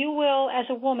that you will, as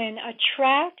a woman,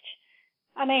 attract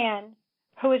a man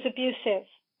who is abusive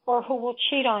or who will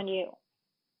cheat on you.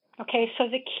 Okay, so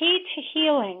the key to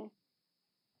healing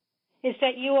is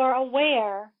that you are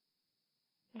aware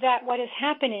that what is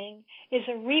happening is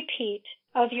a repeat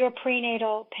of your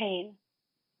prenatal pain.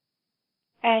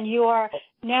 And you are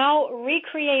now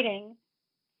recreating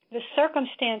the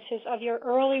circumstances of your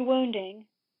early wounding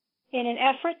in an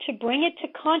effort to bring it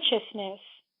to consciousness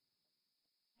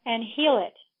and heal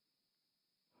it.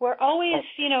 We're always,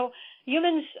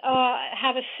 humans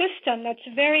have a system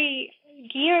that's very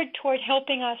geared toward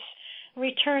helping us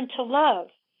return to love.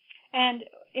 And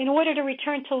in order to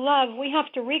return to love, we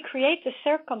have to recreate the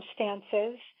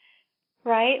circumstances,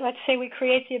 right? Let's say we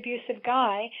create the abusive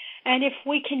guy, and if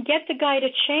we can get the guy to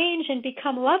change and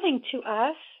become loving to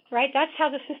us, right, that's how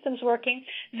the system's working,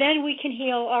 then we can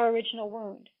heal our original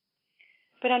wound.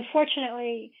 But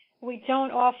unfortunately, we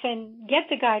don't often get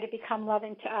the guy to become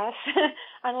loving to us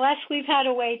unless we've had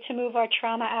a way to move our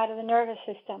trauma out of the nervous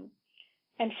system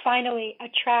and finally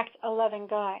attract a loving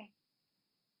guy.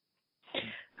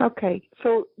 Okay,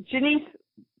 so Janice,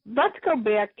 let's go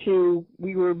back to,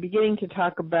 we were beginning to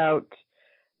talk about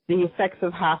the effects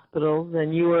of hospitals,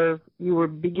 and you were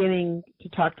beginning to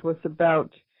talk to us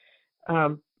about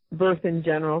birth in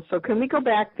general. So can we go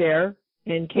back there,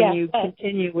 and can you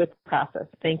continue with the process?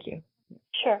 Thank you.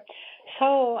 Sure.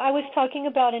 So I was talking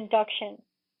about induction,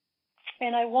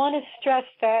 and I want to stress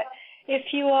that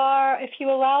if you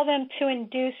allow them to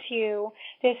induce you,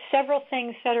 there's several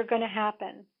things that are going to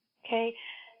happen. Okay.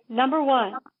 Number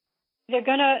one, they're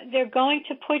going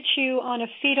to put you on a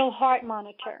fetal heart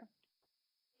monitor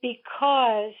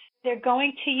because they're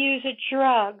going to use a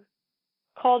drug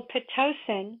called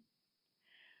Pitocin,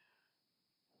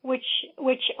 which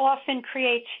often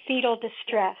creates fetal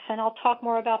distress. And I'll talk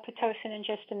more about Pitocin in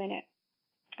just a minute.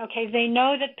 Okay, they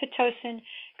know that Pitocin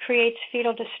creates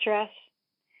fetal distress,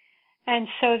 and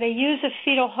so they use a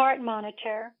fetal heart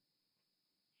monitor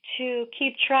to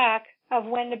keep track of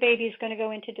when the baby is going to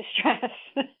go into distress.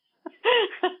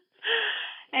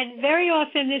 And very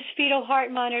often this fetal heart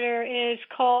monitor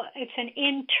it's an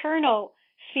internal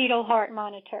fetal heart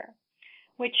monitor,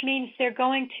 which means they're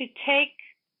going to take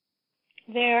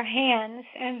their hands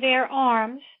and their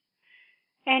arms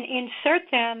and insert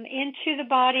them into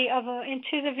the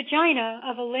into the vagina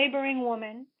of a laboring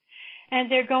woman,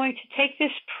 and they're going to take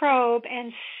this probe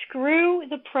and screw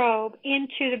the probe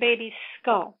into the baby's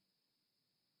skull.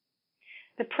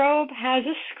 The probe has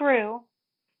a screw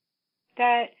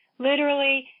that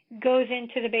literally goes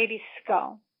into the baby's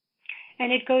skull,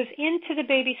 and it goes into the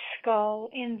baby's skull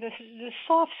in the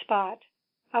soft spot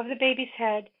of the baby's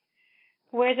head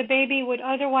where the baby would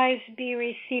otherwise be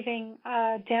receiving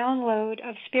a download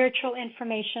of spiritual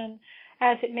information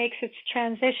as it makes its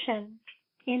transition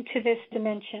into this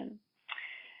dimension.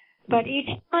 But each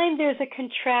time there's a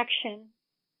contraction,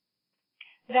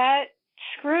 that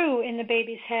screw in the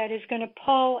baby's head is going to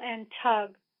pull and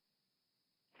tug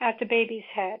at the baby's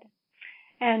head.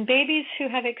 And babies who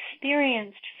have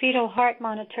experienced fetal heart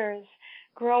monitors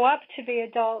grow up to be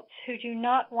adults who do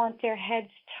not want their heads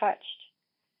touched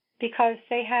because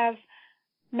they have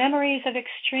memories of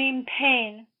extreme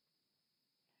pain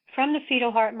from the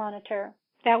fetal heart monitor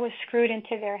that was screwed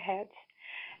into their heads.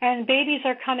 And babies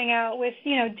are coming out with,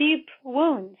 deep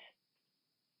wounds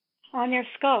on their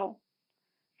skull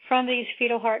from these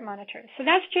fetal heart monitors. So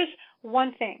that's just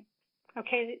one thing.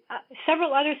 Okay,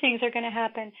 several other things are going to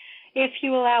happen if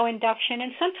you allow induction.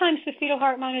 And sometimes the fetal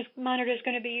heart monitor is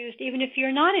going to be used even if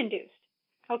you're not induced.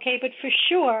 Okay, but for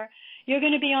sure, you're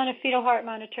going to be on a fetal heart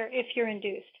monitor if you're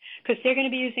induced, because they're going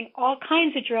to be using all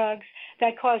kinds of drugs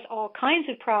that cause all kinds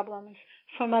of problems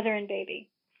for mother and baby.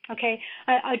 Okay,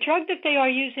 a drug that they are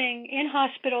using in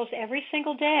hospitals every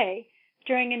single day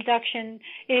during induction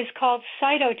is called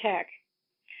Cytotec.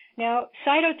 Now,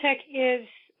 Cytotec is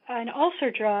an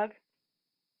ulcer drug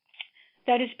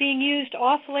that is being used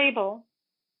off-label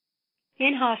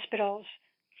in hospitals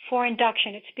for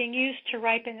induction. It's being used to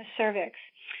ripen the cervix.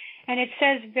 And it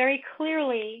says very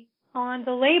clearly on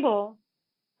the label,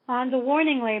 on the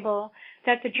warning label,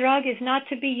 that the drug is not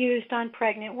to be used on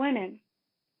pregnant women.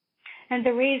 And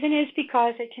the reason is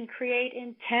because it can create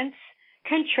intense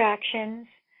contractions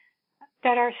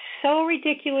that are so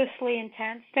ridiculously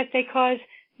intense that they cause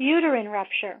uterine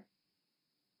rupture.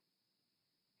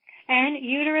 And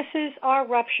uteruses are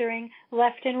rupturing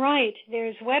left and right.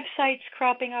 There's websites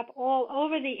cropping up all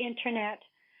over the internet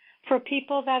for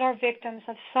people that are victims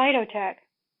of Cytotec.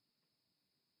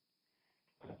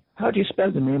 How do you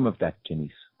spell the name of that,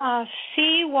 Janice?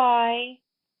 Cytotec.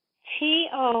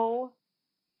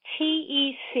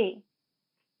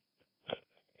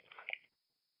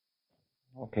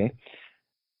 Okay.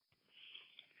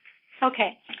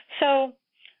 Okay. So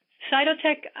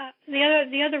Cytotec,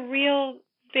 the other real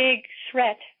big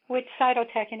threat with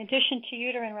Cytotec, in addition to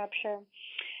uterine rupture,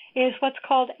 is what's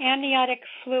called amniotic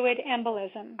fluid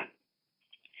embolism,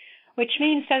 which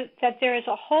means that there is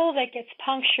a hole that gets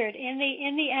punctured in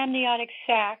the amniotic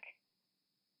sac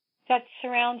that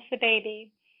surrounds the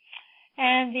baby,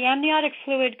 and the amniotic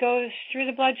fluid goes through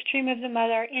the bloodstream of the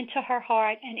mother into her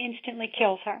heart and instantly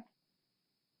kills her.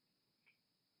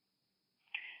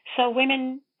 So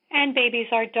women and babies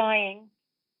are dying.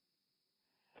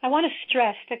 I want to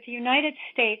stress that the United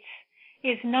States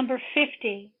is number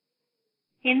 50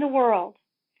 in the world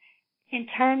in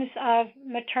terms of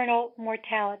maternal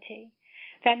mortality.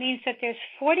 That means that there's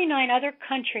 49 other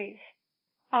countries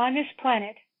on this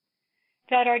planet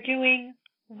that are doing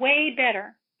way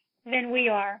better than we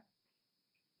are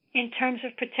in terms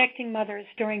of protecting mothers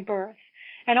during birth.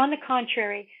 And on the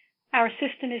contrary, our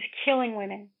system is killing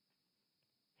women,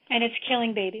 and it's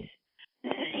killing babies.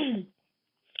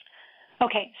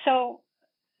 Okay, so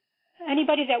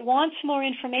anybody that wants more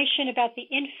information about the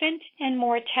infant and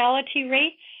mortality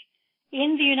rates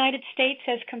in the United States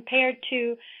as compared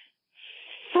to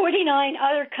 49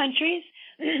 other countries,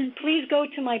 please go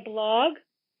to my blog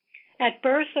at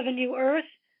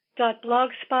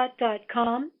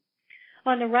birthofanewearth.blogspot.com.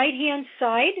 On the right-hand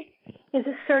side is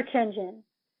a search engine.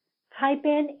 Type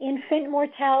in infant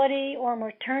mortality or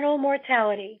maternal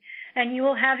mortality, and you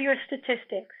will have your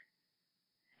statistics.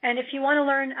 And if you want to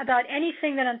learn about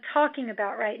anything that I'm talking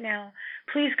about right now,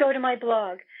 please go to my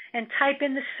blog and type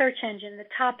in the search engine the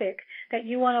topic that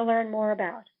you want to learn more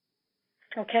about.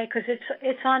 Okay, because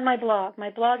it's on my blog. My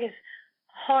blog is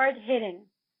hard-hitting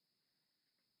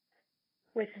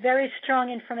with very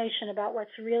strong information about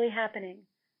what's really happening.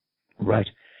 Right.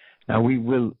 Now we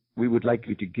would like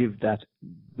you to give that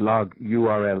blog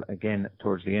URL again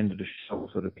towards the end of the show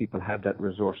so that people have that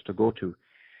resource to go to.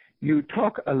 You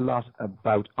talk a lot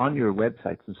about, on your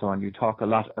websites and so on, you talk a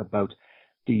lot about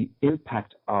the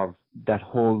impact of that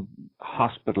whole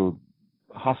hospital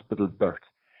birth.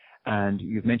 And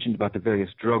you've mentioned about the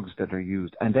various drugs that are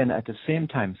used. And then at the same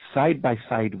time, side by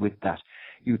side with that,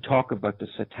 you talk about the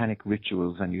satanic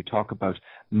rituals and you talk about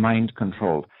mind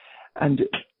control. And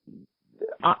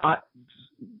I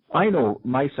know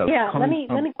myself, coming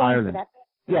from Ireland.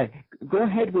 Yeah, go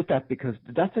ahead with that, because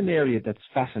that's an area that's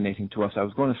fascinating to us. I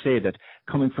was going to say that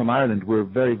coming from Ireland, we're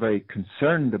very, very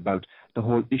concerned about the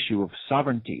whole issue of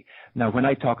sovereignty. Now, when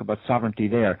I talk about sovereignty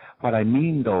there, what I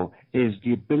mean, though, is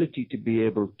the ability to be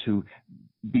able to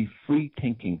be free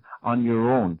thinking on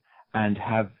your own and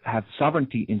have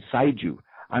sovereignty inside you.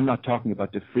 I'm not talking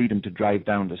about the freedom to drive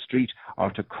down the street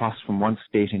or to cross from one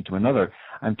state into another.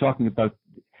 I'm talking about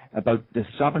the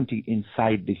sovereignty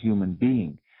inside the human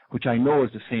being, which I know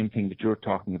is the same thing that you're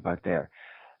talking about there.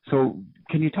 So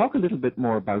can you talk a little bit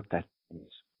more about that, please?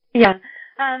 Yeah.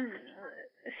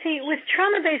 See, with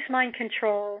trauma-based mind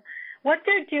control, what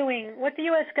they're doing, what the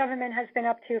U.S. government has been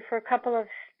up to for a couple of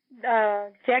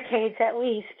decades at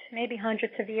least, maybe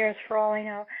hundreds of years for all I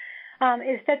know,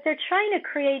 is that they're trying to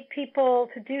create people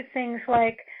to do things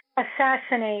like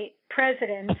assassinate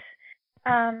presidents.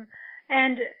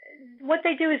 And what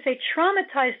they do is they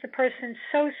traumatize the person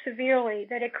so severely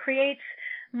that it creates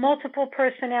multiple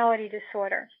personality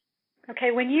disorder.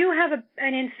 Okay, when you have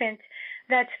an infant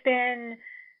that's been,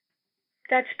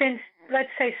 let's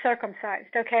say,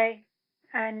 circumcised, okay,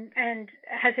 and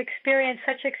has experienced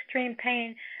such extreme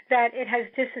pain that it has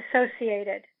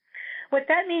disassociated. What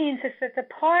that means is that the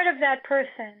part of that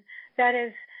person that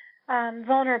is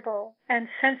vulnerable and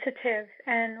sensitive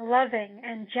and loving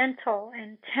and gentle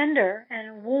and tender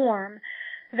and warm,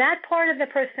 that part of the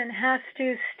person has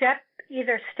to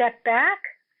either step back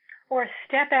or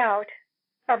step out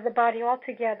of the body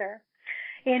altogether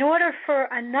in order for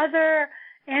another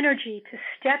energy to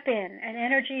step in, an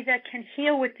energy that can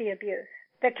heal with the abuse,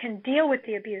 that can deal with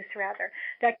the abuse rather,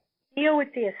 that can deal with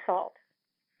the assault.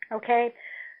 Okay?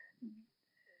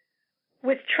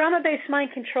 With trauma-based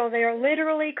mind control, they are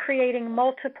literally creating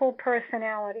multiple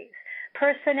personalities.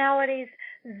 Personalities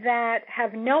that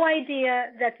have no idea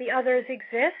that the others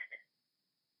exist.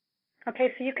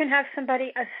 Okay, so you can have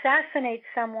somebody assassinate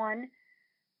someone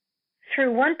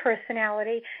through one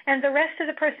personality, and the rest of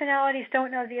the personalities don't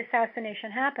know the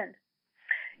assassination happened.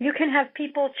 You can have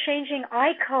people changing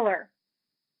eye color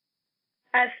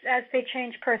as they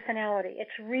change personality. It's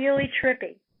really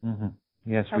trippy. Mm-hmm.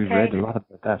 Yes, we've read a lot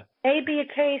about that. May be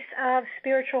a case of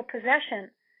spiritual possession,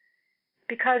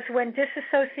 because when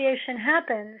disassociation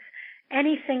happens,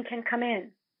 anything can come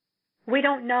in. We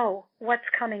don't know what's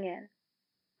coming in.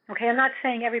 Okay, I'm not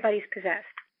saying everybody's possessed,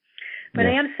 but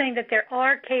I am saying that there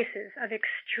are cases of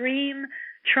extreme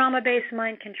trauma-based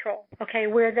mind control, okay,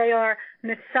 where they are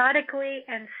methodically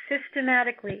and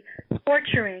systematically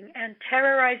torturing and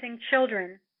terrorizing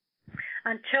children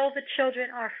until the children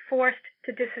are forced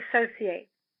to disassociate.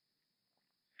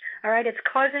 All right, it's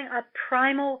causing a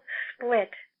primal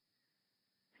split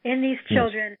in these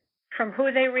children from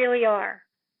who they really are,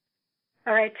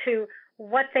 all right, to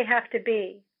what they have to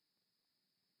be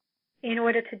in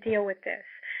order to deal with this.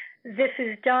 This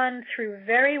is done through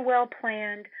very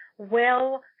well-planned,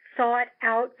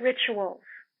 well-thought-out rituals.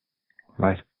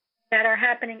 Right. That are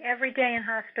happening every day in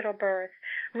hospital birth.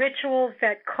 Rituals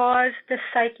that cause the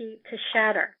psyche to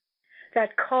shatter,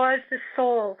 that cause the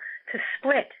soul to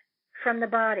split from the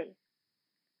body.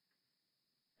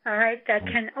 All right, that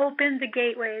can open the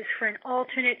gateways for an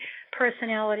alternate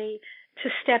personality to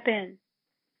step in,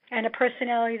 and a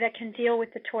personality that can deal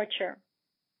with the torture.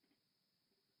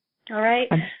 All right,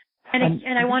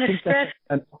 and I want to stress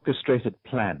an orchestrated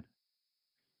plan.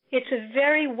 It's a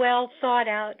very well thought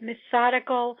out,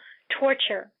 methodical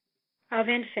torture of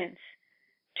infants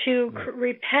to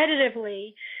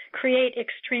repetitively create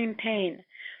extreme pain.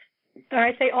 All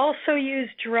right, they also use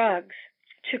drugs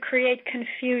to create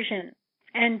confusion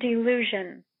and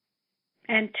delusion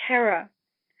and terror.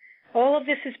 All of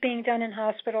this is being done in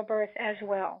hospital birth as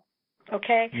well.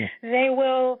 Okay? Yeah. They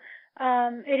will,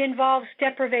 it involves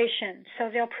deprivation. So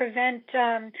they'll prevent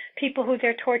people who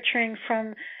they're torturing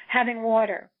from having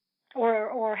water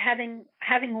or having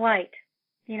light.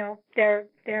 You know,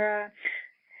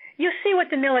 you see what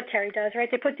the military does, right?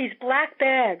 They put these black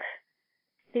bags,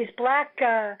 these black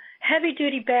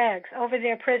heavy-duty bags over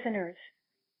their prisoners.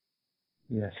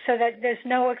 Yes. So that there's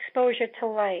no exposure to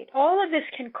light. All of this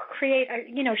can create,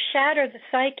 shatter the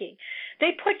psyche.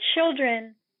 They put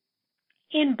children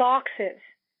in boxes,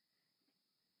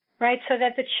 right, so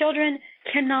that the children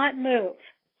cannot move.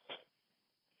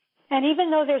 And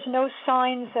even though there's no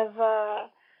signs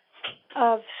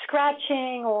of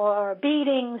scratching or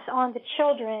beatings on the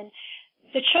children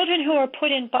who are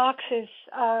put in boxes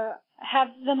have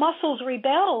the muscles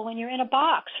rebel when you're in a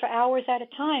box for hours at a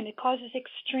time. It causes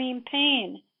extreme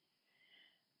pain.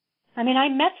 I mean, I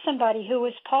met somebody who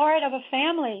was part of a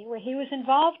family where he was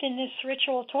involved in this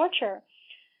ritual torture.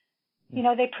 You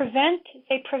know, they prevent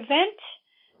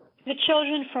the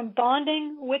children from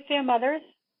bonding with their mothers.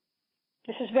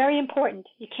 This is very important.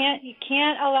 You can't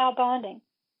allow bonding.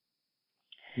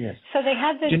 Yes. So they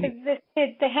had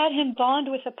they had him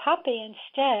bond with a puppy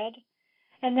instead.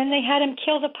 And then they had him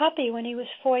kill the puppy when he was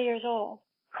 4 years old.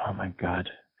 Oh, my God.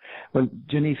 Well,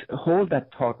 Janice, hold that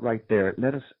thought right there.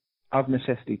 Let us of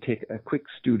necessity, take a quick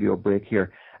studio break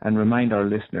here and remind our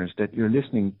listeners that you're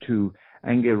listening to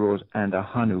Aengel Rose and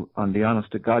Ahanu on the Honest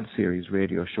to God series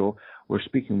radio show. We're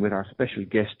speaking with our special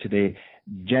guest today,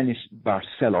 Janice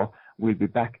Barcelo. We'll be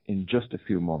back in just a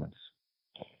few moments.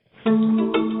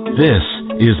 This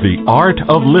is the Art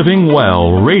of Living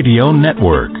Well Radio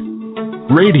Network.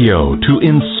 Radio to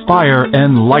inspire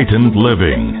enlightened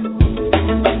living.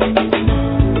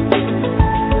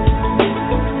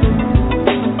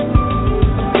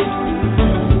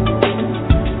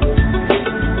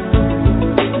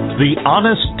 The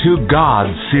Honest to God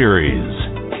series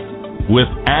with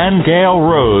Aengel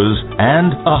Rose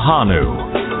and Ahanu.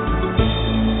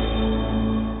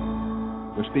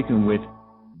 We're speaking with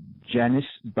Janice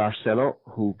Barcelo,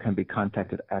 who can be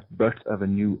contacted at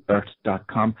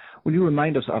birthofannewearth.com. Will you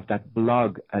remind us of that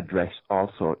blog address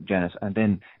also, Janice, and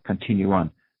then continue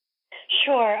on?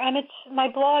 Sure. My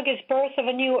blog is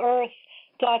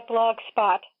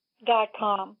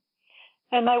birthofannewearth.blogspot.com.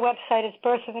 And my website is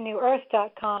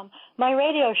birthofannewearth.com. My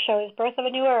radio show is Birth of a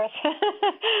New Earth.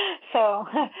 So,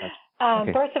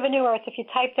 okay. Birth of a New Earth, if you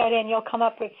type that in, you'll come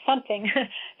up with something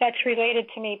that's related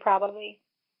to me, probably.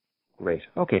 Great.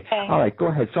 Okay. All right, go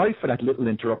ahead. Sorry for that little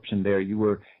interruption there. You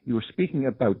were speaking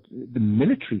about the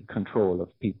military control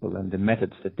of people and the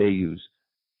methods that they use.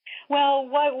 Well,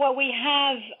 what we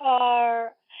have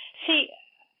are... See,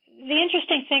 the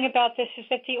interesting thing about this is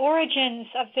that the origins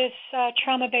of this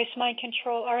trauma-based mind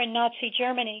control are in Nazi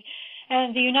Germany.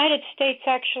 And the United States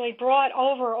actually brought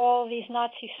over all these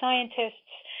Nazi scientists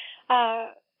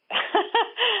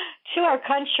to our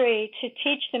country to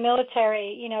teach the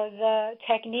military, the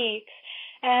techniques.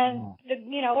 And,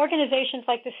 organizations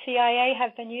like the CIA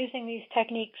have been using these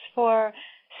techniques for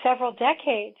several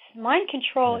decades. Mind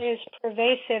control is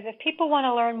pervasive. If people want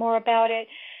to learn more about it,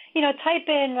 type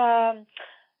in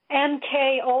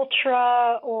MK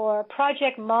Ultra or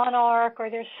Project Monarch, or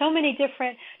there's so many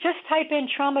different, just type in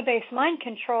trauma-based mind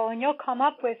control and you'll come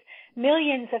up with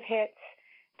millions of hits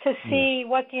to see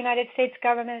what the United States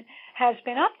government has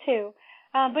been up to.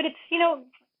 But it's,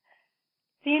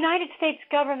 the United States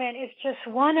government is just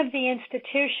one of the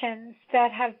institutions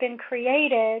that have been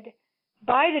created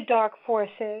by the dark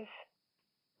forces,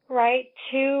 right,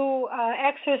 to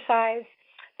exercise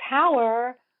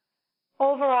power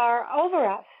over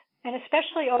us, and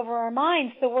especially over our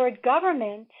minds. The word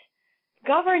government,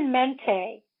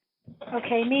 governmente,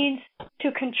 means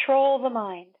to control the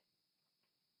mind.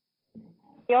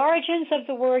 The origins of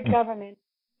the word government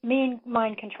mean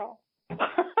mind control.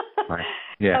 Right.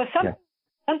 Yeah. So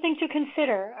something to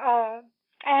consider.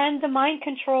 And the mind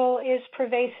control is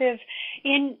pervasive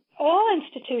in all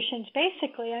institutions,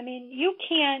 basically. I mean, you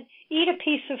can't eat a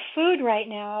piece of food right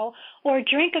now or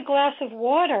drink a glass of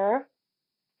water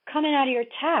coming out of your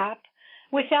tap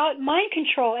without mind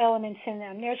control elements in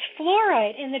them. There's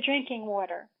fluoride in the drinking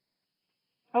water.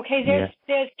 Okay,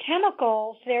 there's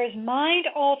chemicals, there's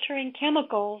mind-altering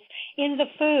chemicals in the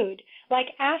food,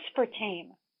 like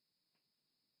aspartame,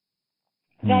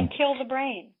 that kill the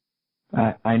brain.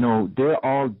 I know they're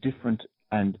all different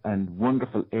and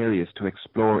wonderful areas to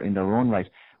explore in their own right,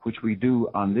 which we do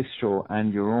on this show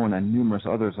and your own and numerous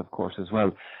others, of course, as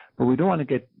well. But we don't want to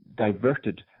get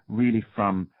diverted really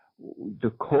from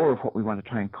the core of what we want to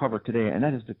try and cover today, and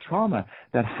that is the trauma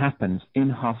that happens in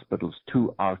hospitals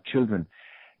to our children.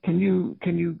 Can you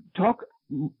talk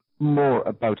more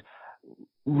about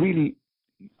really,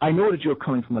 I know that you're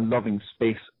coming from a loving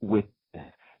space with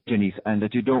Janice, and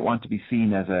that you don't want to be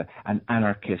seen as an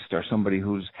anarchist or somebody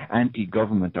who's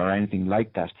anti-government or anything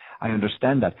like that. I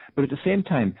understand that. But at the same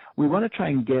time, we want to try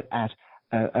and get at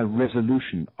a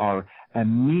resolution or a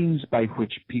means by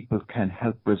which people can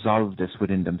help resolve this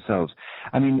within themselves.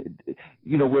 I mean,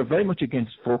 we're very much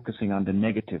against focusing on the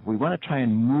negative. We want to try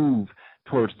and move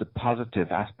towards the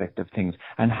positive aspect of things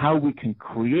and how we can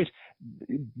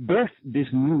birth this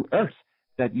new earth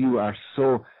that you are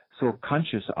so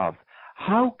conscious of.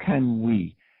 How can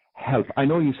we help? I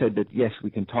know you said that, yes,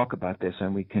 we can talk about this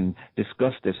and we can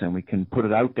discuss this and we can put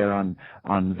it out there on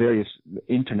various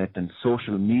internet and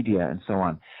social media and so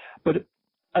on. But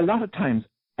a lot of times,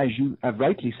 as you have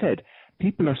rightly said,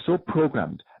 people are so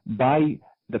programmed by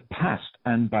the past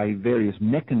and by various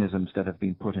mechanisms that have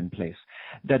been put in place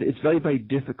that it's very, very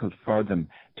difficult for them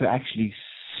to actually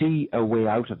see a way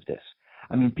out of this.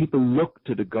 I mean, people look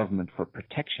to the government for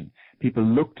protection. People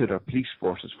look to their police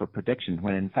forces for protection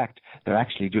when, in fact, they're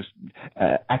actually just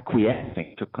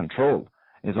acquiescing to control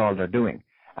is all they're doing.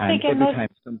 And every time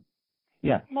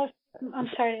I'm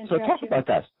sorry to interrupt you. So talk about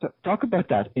that. Talk about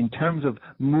that in terms of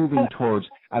moving towards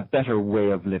a better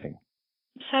way of living.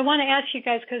 So I want to ask you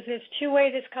guys, because there's two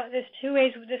ways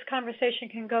this conversation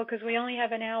can go, because we only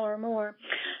have an hour or more,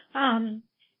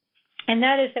 and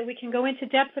that is that we can go into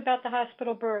depth about the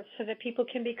hospital birth so that people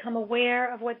can become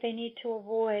aware of what they need to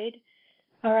avoid,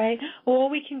 all right? Or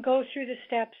we can go through the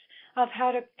steps of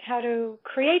how to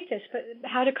create this, but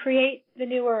how to create the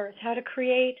new earth, how to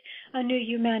create a new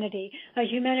humanity, a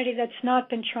humanity that's not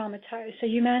been traumatized, a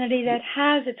humanity that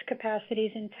has its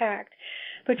capacities intact.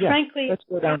 But frankly, let's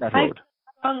go down that road.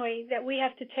 Strongly that we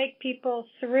have to take people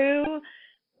through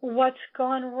what's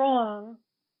gone wrong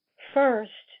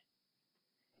first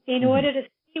in order to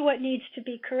see what needs to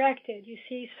be corrected. You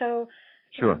see, so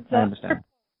sure, I understand.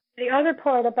 The other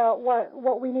part about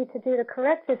what we need to do to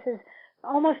correct this is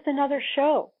almost another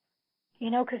show,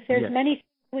 because there's many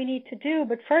things we need to do,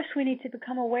 but first we need to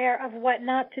become aware of what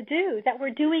not to do that we're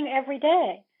doing every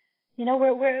day.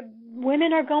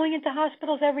 Women are going into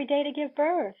hospitals every day to give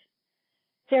birth.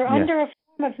 They're under a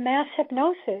form of mass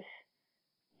hypnosis,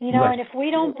 and if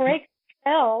we don't break the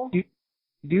spell.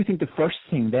 Do you think the first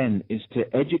thing then is to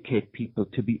educate people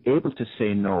to be able to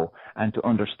say no and to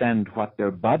understand what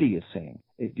their body is saying?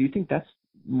 Do you think that's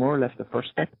more or less the first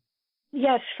step?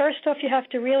 Yes. First off, you have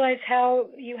to realize how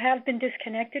you have been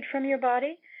disconnected from your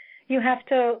body. You have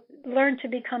to learn to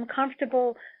become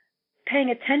comfortable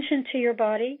paying attention to your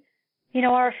body.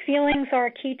 Our feelings are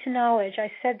a key to knowledge.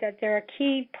 I said that they're a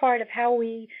key part of how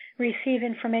we receive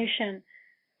information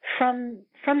from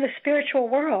the spiritual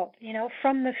world,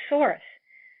 from the source.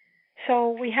 So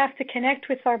we have to connect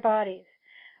with our bodies.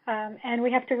 And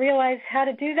we have to realize how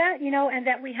to do that, and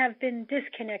that we have been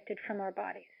disconnected from our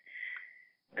bodies.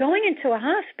 Going into a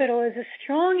hospital is a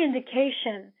strong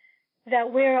indication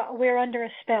that we're under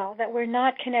a spell, that we're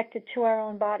not connected to our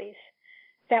own bodies,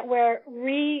 that we're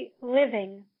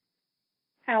reliving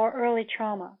our early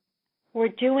trauma. We're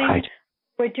doing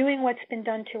what's been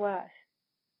done to us.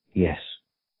 Yes.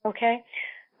 Okay?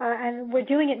 And we're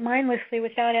doing it mindlessly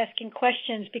without asking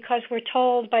questions because we're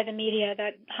told by the media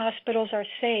that hospitals are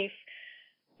safe.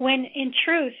 When in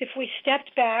truth, if we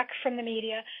stepped back from the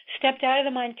media, stepped out of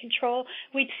the mind control,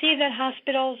 we'd see that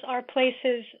hospitals are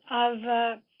places of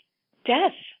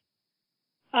death,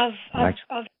 of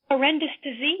horrendous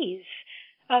disease,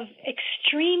 of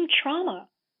extreme trauma,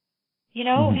 and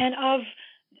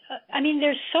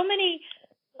there's so many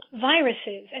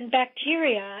viruses and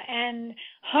bacteria and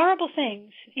horrible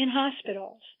things in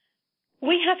hospitals.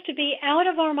 We have to be out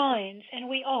of our minds, and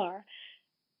we are,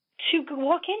 to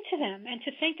walk into them and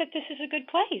to think that this is a good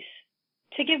place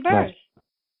to give birth. Right.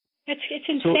 It's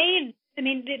insane. The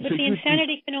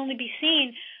insanity can only be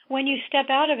seen when you step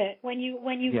out of it, when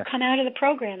you come out of the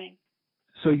programming.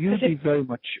 So you'd be very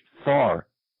much for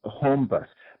a home birth,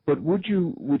 but would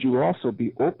you also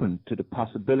be open to the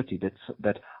possibility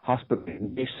that hospital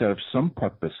may serve some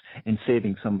purpose in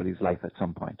saving somebody's life at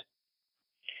some point?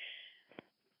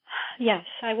 Yes,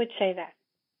 I would say that.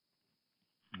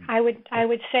 I would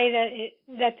say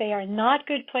that they are not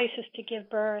good places to give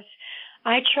birth.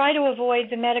 I try to avoid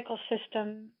the medical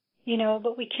system,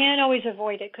 but we can't always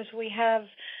avoid it because we have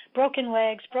broken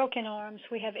legs, broken arms.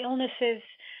 We have illnesses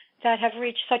that have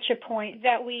reached such a point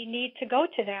that we need to go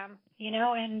to them,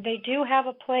 and they do have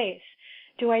a place.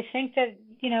 Do I think that,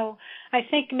 I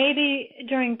think maybe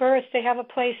during birth they have a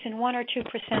place in 1 or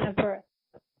 2% of birth.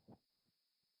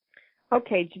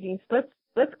 Okay, Janine, so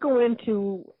let's go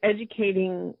into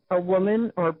educating a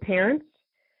woman or parents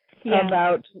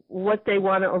about what they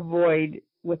want to avoid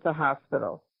with the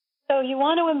hospital. So you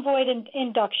want to avoid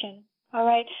induction, all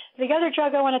right? The other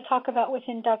drug I want to talk about with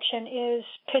induction is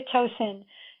Pitocin.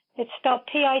 It's spelled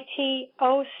Pitocin.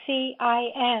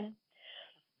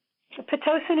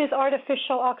 Pitocin is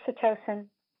artificial oxytocin.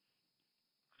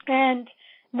 And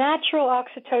natural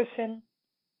oxytocin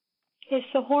is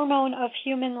the hormone of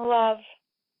human love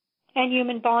and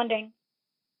human bonding.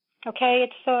 Okay?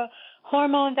 It's the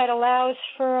hormone that allows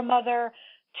for a mother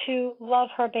to love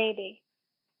her baby.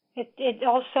 It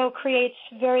also creates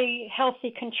very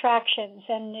healthy contractions,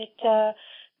 and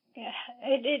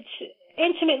it's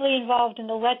intimately involved in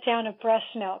the letdown of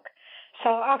breast milk. So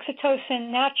oxytocin,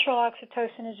 natural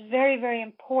oxytocin, is very, very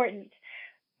important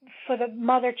for the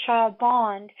mother-child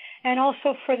bond and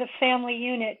also for the family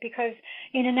unit, because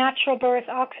in a natural birth,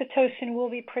 oxytocin will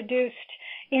be produced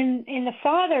in the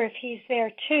father if he's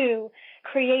there too,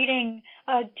 creating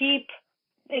a deep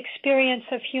experience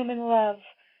of human love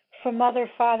for mother,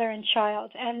 father, and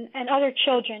child, and other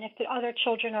children if the other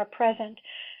children are present.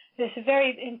 This is a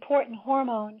very important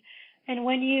hormone. And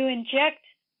when you inject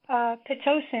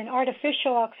Pitocin,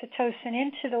 artificial oxytocin,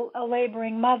 into a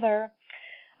laboring mother,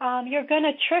 you're going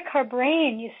to trick her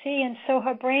brain, you see, and so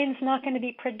her brain's not going to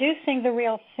be producing the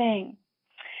real thing.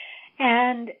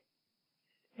 And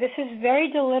this is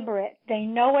very deliberate. They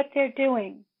know what they're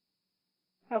doing.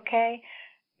 Okay?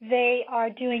 They are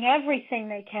doing everything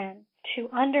they can to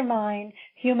undermine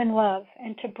human love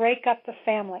and to break up the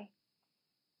family.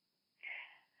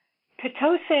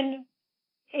 Pitocin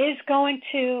is going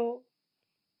to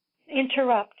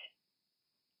interrupt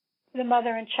the mother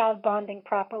and child bonding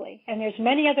properly. And there's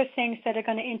many other things that are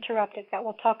going to interrupt it that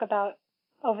we'll talk about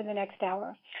over the next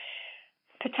hour.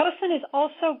 Pitocin is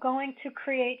also going to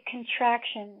create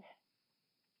contractions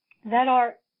that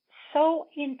are so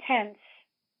intense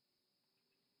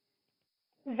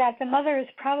that the mother is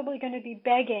probably going to be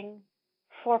begging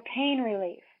for pain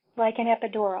relief, like an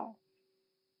epidural.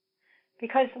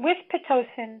 Because with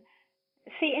Pitocin,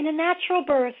 see, in a natural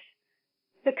birth,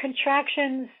 the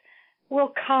contractions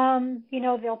will come,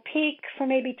 they'll peak for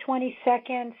maybe 20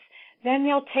 seconds, then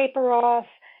they'll taper off,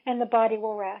 and the body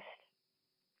will rest.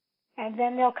 And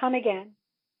then they'll come again.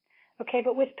 Okay,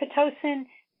 but with Pitocin,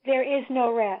 there is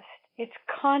no rest. It's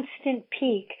constant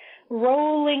peak,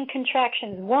 rolling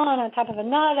contractions, one on top of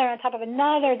another, on top of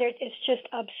another. It's just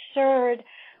absurd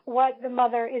what the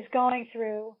mother is going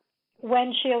through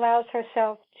when she allows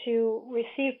herself to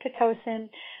receive Pitocin,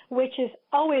 which is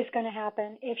always going to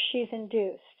happen if she's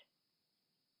induced.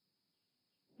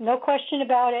 No question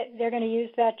about it, they're going to use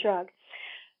that drug.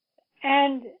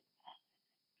 And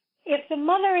if the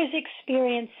mother is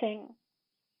experiencing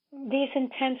these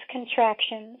intense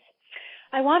contractions,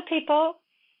 I want people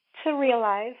to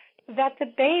realize that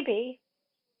the baby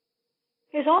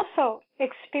is also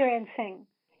experiencing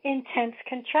intense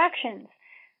contractions.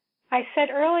 I said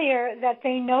earlier that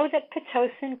they know that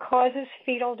Pitocin causes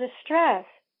fetal distress.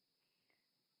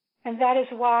 And that is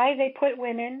why they put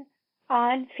women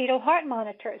on fetal heart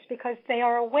monitors, because they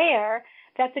are aware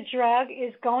that the drug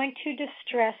is going to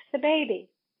distress the baby.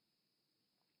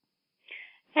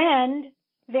 And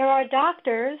there are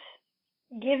doctors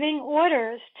giving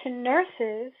orders to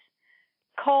nurses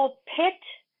called PIT,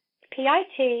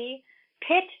 P-I-T,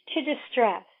 PIT to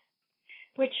distress,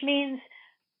 which means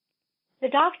the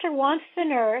doctor wants the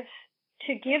nurse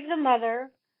to give the mother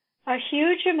a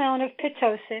huge amount of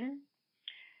Pitocin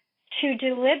to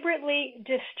deliberately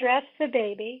distress the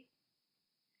baby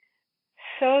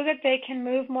so that they can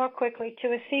move more quickly to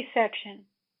a C-section.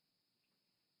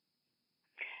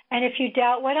 And if you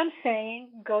doubt what I'm saying,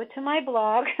 go to my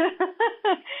blog,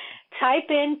 type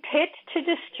in PIT to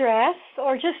distress,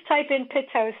 or just type in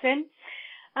Pitocin,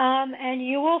 and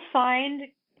you will find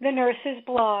the nurses'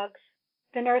 blogs.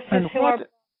 The nurses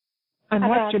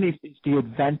what, Jenny, is the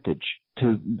advantage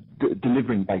to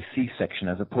delivering by C-section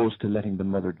as opposed to letting the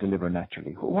mother deliver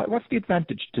naturally? What's the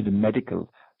advantage to the medical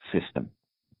system?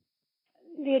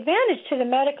 The advantage to the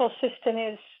medical system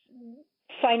is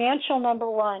financial, number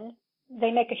one.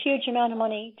 They make a huge amount of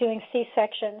money doing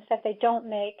C-sections that they don't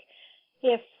make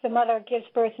if the mother gives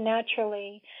birth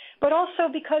naturally, but also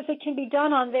because it can be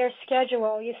done on their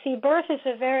schedule. You see,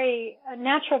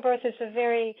 natural birth is a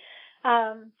very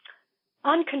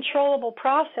uncontrollable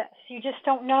process. You just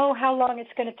don't know how long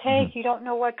it's going to take. You don't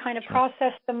know what kind of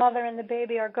process the mother and the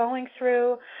baby are going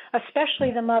through,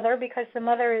 especially the mother, because the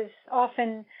mother is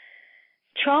often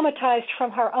traumatized from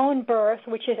her own birth,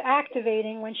 which is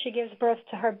activating when she gives birth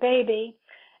to her baby,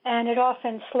 and it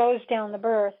often slows down the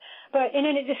birth. But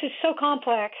this is so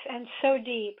complex and so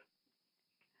deep.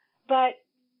 But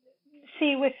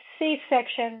see, with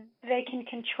C-section, they can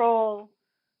control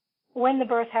when the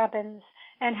birth happens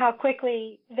and how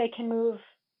quickly they can move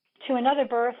to another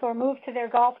birth or move to their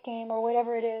golf game or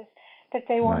whatever it is that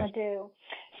they want to do.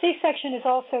 C-section is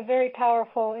also very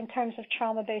powerful in terms of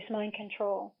trauma-based mind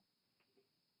control.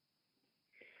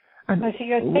 So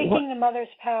you're taking the mother's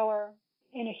power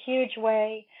in a huge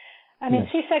way. I mean,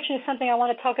 C-section is something I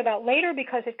want to talk about later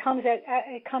because it comes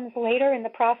later in the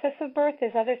process of birth.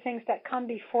 There's other things that come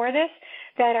before this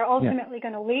that are ultimately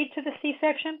going to lead to the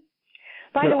C-section.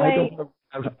 By the way,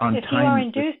 if you are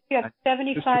induced, you have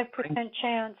 75%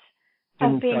 chance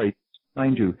of being... Sorry,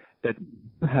 mind you, that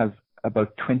you have about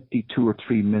 22 or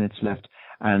 3 minutes left.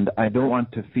 And I don't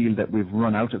want to feel that we've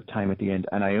run out of time at the end.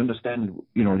 And I understand,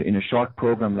 in a short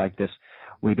program like this,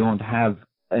 we don't have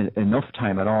enough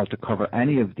time at all to cover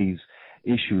any of these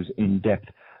issues in depth.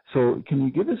 So can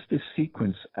you give us this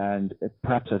sequence, and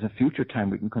perhaps at a future time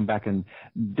we can come back and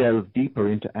delve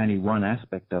deeper into any one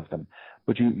aspect of them.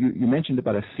 But you mentioned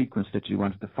about a sequence that you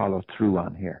wanted to follow through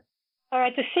on here. All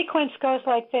right, the sequence goes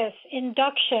like this.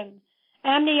 Induction,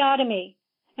 amniotomy.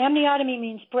 Amniotomy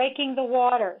means breaking the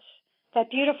waters. That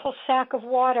beautiful sac of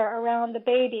water around the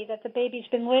baby that the baby's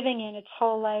been living in its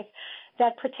whole life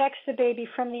that protects the baby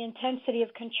from the intensity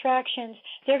of contractions,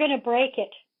 they're going to break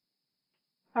it.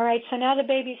 All right, so now the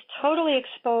baby's totally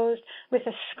exposed with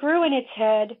a screw in its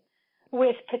head,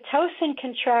 with Pitocin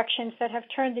contractions that have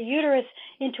turned the uterus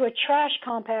into a trash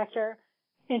compactor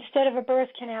instead of a birth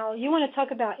canal. You want to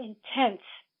talk about intense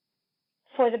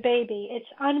for the baby. It's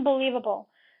unbelievable.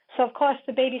 So, of course,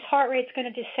 the baby's heart rate's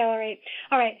going to decelerate.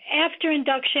 All right, after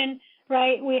induction,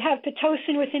 right, we have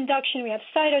Pitocin with induction. We have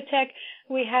Cytotec.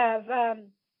 We have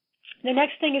the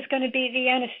next thing is going to be the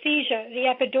anesthesia,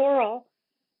 the epidural,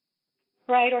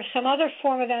 right, or some other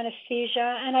form of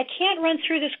anesthesia. And I can't run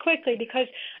through this quickly because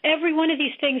every one of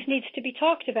these things needs to be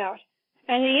talked about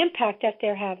and the impact that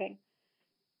they're having.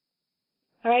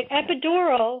 All right,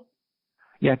 epidural.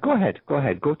 Yeah, go ahead.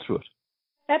 Go through it.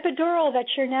 Epidural that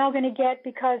you're now going to get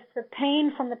because the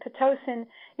pain from the Pitocin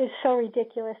is so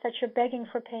ridiculous that you're begging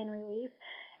for pain relief.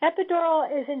 Epidural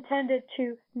is intended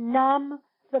to numb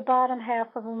the bottom half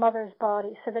of a mother's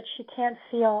body so that she can't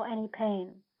feel any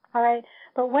pain. All right?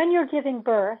 But when you're giving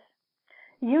birth,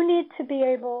 you need to be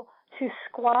able to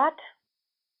squat,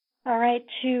 all right,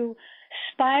 to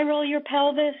spiral your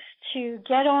pelvis, to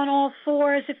get on all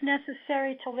fours if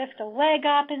necessary, to lift a leg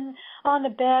up on the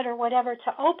bed or whatever,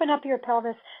 to open up your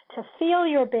pelvis, to feel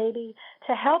your baby,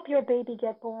 to help your baby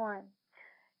get born.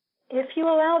 If you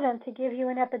allow them to give you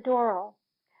an epidural,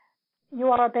 you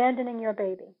are abandoning your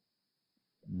baby.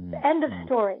 End of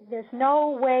story. There's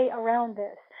no way around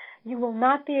this. You will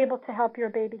not be able to help your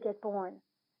baby get born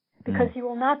because you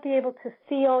will not be able to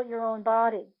feel your own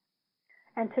body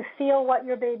and to feel what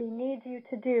your baby needs you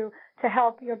to do to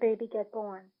help your baby get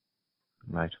born.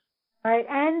 Right. Right.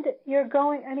 And you're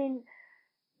going, I mean,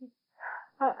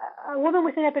 a woman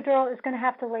with an epidural is going to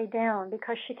have to lay down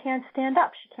because she can't stand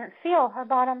up. She can't feel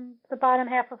the bottom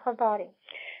half of her body.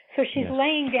 So she's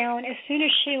laying down. As soon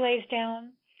as she lays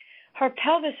down, her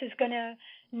pelvis is going to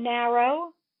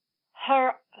narrow.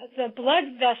 The blood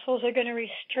vessels are going to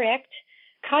restrict,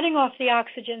 cutting off the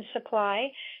oxygen supply.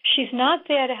 She's not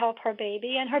there to help her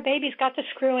baby, and her baby's got the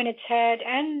screw in its head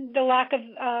and the lack of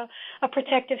a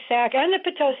protective sac and the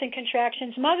Pitocin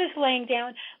contractions. Mother's laying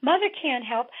down. Mother can't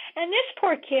help. And this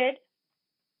poor kid,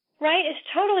 right, is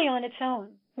totally on its own.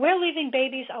 We're leaving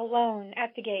babies alone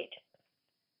at the gate,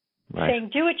 saying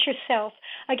do it yourself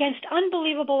against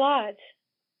unbelievable odds.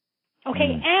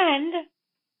 Okay, and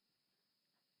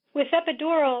with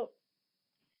epidural,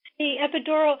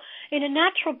 in a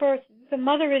natural birth, the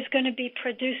mother is going to be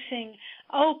producing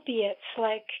opiates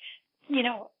like,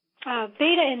 beta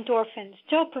endorphins,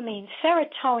 dopamine,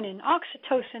 serotonin,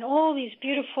 oxytocin, all these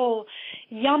beautiful,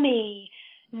 yummy,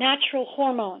 natural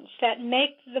hormones that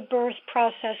make the birth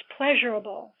process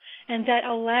pleasurable and that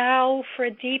allow for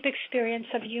a deep experience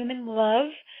of human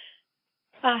love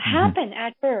happen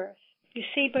at birth. You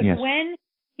see, but when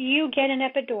you get an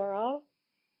epidural,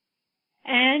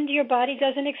 and your body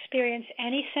doesn't experience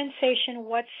any sensation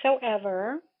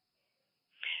whatsoever,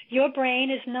 your brain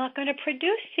is not going to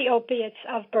produce the opiates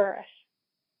of birth.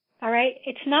 All right?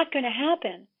 It's not going to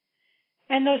happen.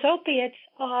 And those opiates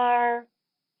are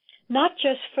not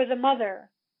just for the mother.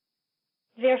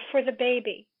 They're for the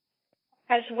baby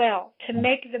as well, to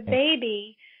make the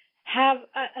baby have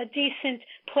a decent,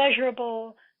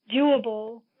 pleasurable,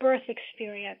 doable birth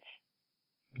experience.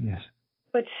 Yes.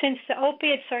 But since the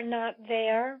opiates are not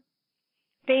there,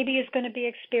 baby is going to be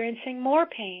experiencing more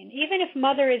pain. Even if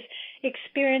mother is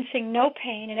experiencing no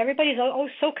pain, and everybody's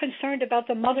so concerned about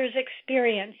the mother's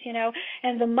experience,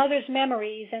 and the mother's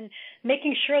memories, and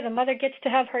making sure the mother gets to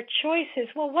have her choices.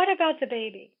 Well, what about the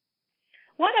baby?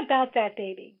 What about that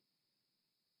baby?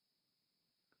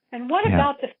 And what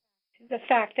about the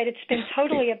fact that it's been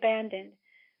totally abandoned?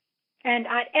 And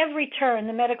at every turn,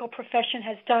 the medical profession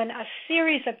has done a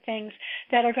series of things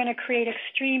that are going to create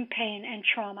extreme pain and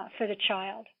trauma for the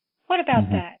child. What about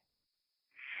that?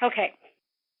 Okay.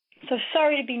 So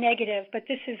sorry to be negative, but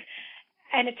this is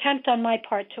an attempt on my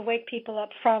part to wake people up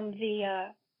from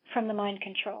the mind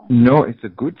control. No, it's a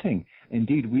good thing.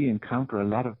 Indeed, we encounter a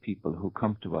lot of people who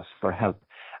come to us for help,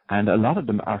 and a lot of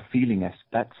them are feeling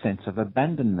that sense of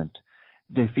abandonment.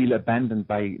 They feel abandoned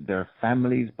by their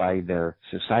families, by their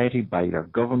society, by their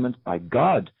government, by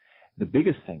God, the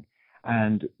biggest thing.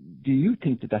 And do you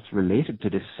think that that's related to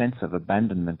this sense of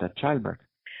abandonment at childbirth?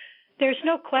 There's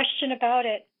no question about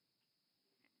it.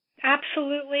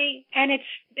 Absolutely. And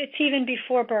it's even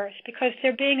before birth, because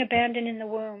they're being abandoned in the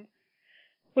womb,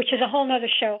 which is a whole other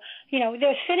show.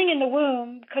 They're sitting in the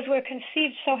womb because we're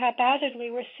conceived so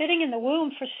haphazardly. We're sitting in the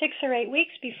womb for 6 or 8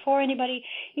 weeks before anybody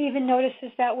even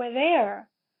notices that we're there.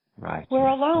 Right. We're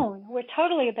alone. We're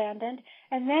totally abandoned.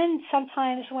 And then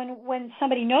sometimes when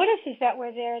somebody notices that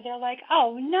we're there, they're like,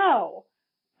 oh, no.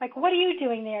 Like, what are you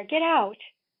doing there? Get out.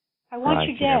 I want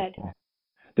you dead.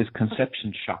 this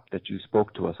conception shock that you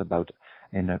spoke to us about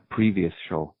in a previous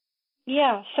show.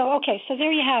 Yeah, so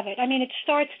there you have it. I mean, it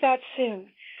starts that soon.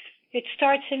 It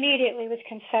starts immediately with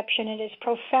conception. It is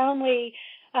profoundly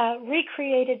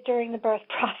recreated during the birth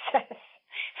process.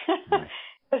 Right.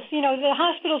 Because, the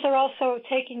hospitals are also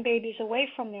taking babies away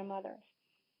from their mothers.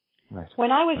 Right.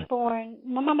 When I was born,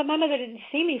 my mother didn't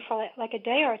see me for like a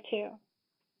day or two.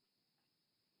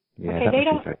 Yeah, okay, they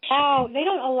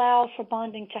don't allow for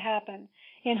bonding to happen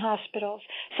in hospitals.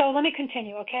 So let me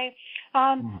continue, okay?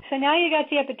 So now you got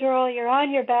the epidural, you're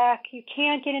on your back, you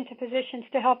can't get into positions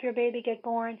to help your baby get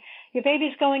born. Your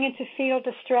baby's going into fetal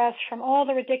distress from all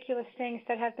the ridiculous things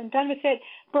that have been done with it.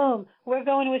 Boom, we're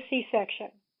going to a C-section.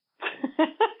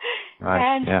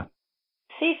 Right, and yeah.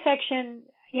 C-section,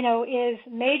 is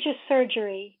major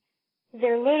surgery.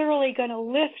 They're literally going to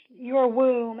lift your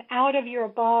womb out of your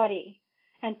body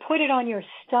and put it on your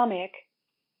stomach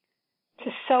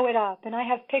to sew it up. And I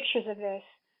have pictures of this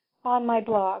on my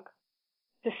blog,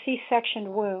 the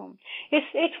C-section womb.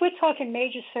 We're talking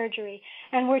major surgery.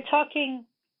 And we're talking,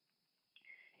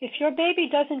 if your baby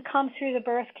doesn't come through the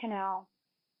birth canal,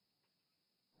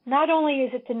 not only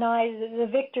is it denied the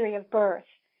victory of birth,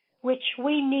 which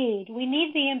we need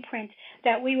the imprint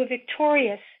that we were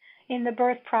victorious in the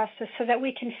birth process so that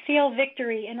we can feel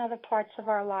victory in other parts of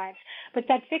our lives. But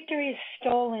that victory is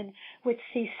stolen with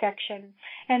C-section.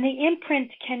 And the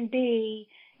imprint can be,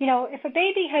 if a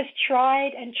baby has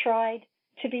tried and tried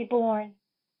to be born,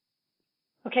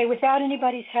 okay, without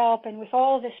anybody's help and with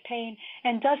all of this pain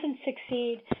and doesn't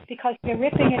succeed because they're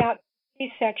ripping it out with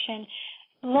C-section,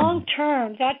 long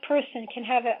term, that person can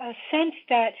have a sense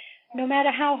that no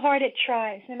matter how hard it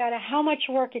tries, no matter how much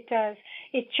work it does,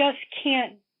 it just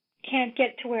can't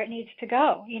get to where it needs to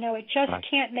go. It just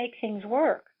can't make things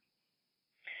work.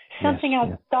 Something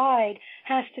outside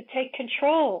has to take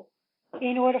control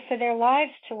in order for their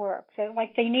lives to work.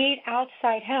 Like they need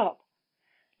outside help.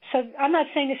 So I'm not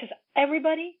saying this is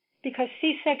everybody, because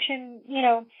C-section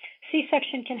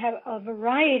can have a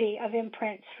variety of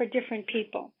imprints for different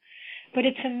people. But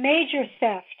it's a major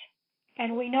theft.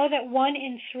 And we know that 1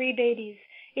 in 3 babies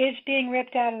is being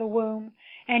ripped out of the womb.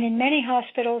 And in many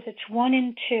hospitals, it's 1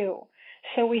 in 2.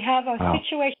 So we have a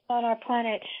situation on our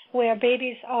planet where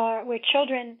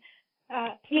children,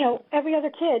 every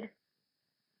other kid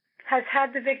has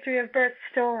had the victory of birth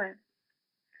stolen.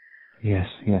 Yes.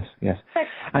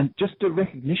 And just the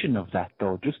recognition of that,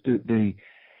 though, just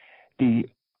the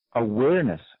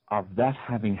awareness of that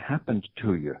having happened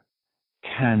to you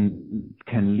can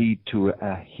lead to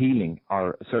a healing,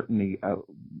 or certainly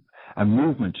a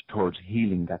movement towards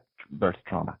healing that birth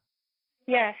trauma.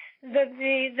 Yes,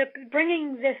 the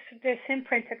bringing this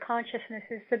imprint to consciousness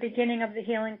is the beginning of the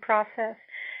healing process,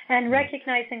 and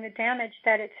recognizing the damage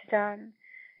that it's done.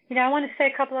 I want to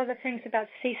say a couple other things about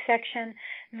C-section.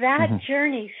 That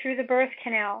journey through the birth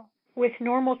canal with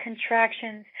normal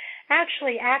contractions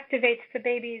actually activates the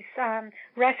baby's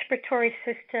respiratory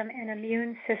system and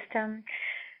immune system.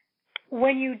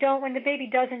 When the baby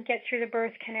doesn't get through the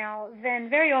birth canal, then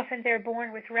very often they're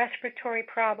born with respiratory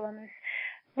problems,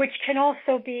 which can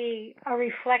also be a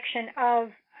reflection of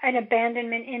an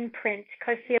abandonment imprint,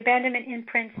 because the abandonment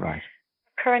imprints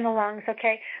occur in the lungs,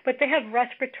 okay? But they have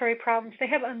respiratory problems, they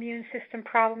have immune system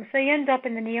problems. They end up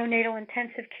in the neonatal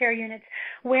intensive care units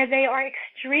where they are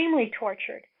extremely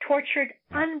tortured,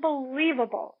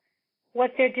 unbelievable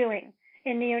what they're doing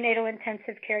in neonatal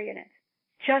intensive care units.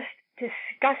 Just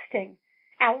disgusting,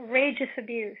 outrageous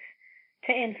abuse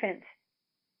to infants.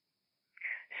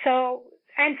 So,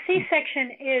 and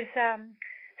C-section is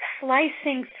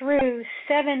slicing through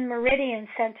 7 meridian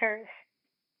centers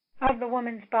of the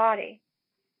woman's body.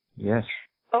 Yes.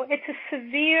 So it's a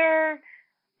severe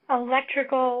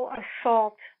electrical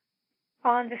assault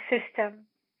on the system.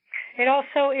 It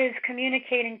also is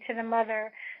communicating to the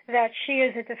mother that she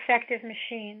is a defective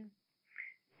machine,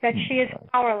 that she is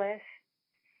powerless,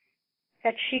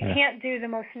 that she can't do the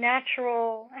most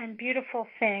natural and beautiful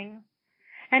thing.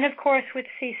 And of course, with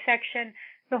C-section,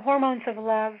 the hormones of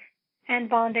love and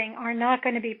bonding are not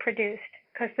going to be produced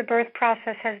because the birth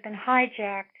process has been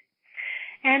hijacked.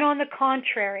 And on the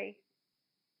contrary,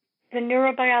 the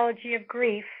neurobiology of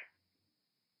grief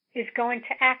is going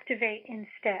to activate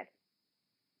instead.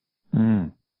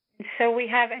 And so we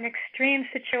have an extreme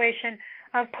situation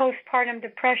of postpartum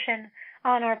depression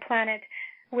on our planet,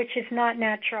 which is not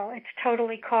natural. It's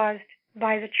totally caused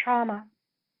by the trauma.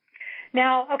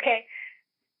 Now, okay,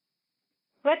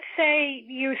 let's say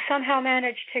you somehow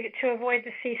managed to avoid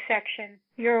the C-section.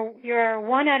 You're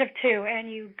 1 out of 2,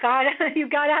 and you got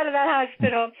out of that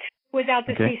hospital without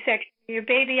the C-section. Your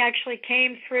baby actually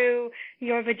came through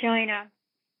your vagina.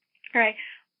 All right.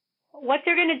 what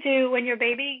they're going to do when your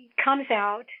baby comes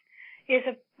out is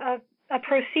a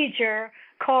procedure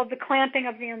called the clamping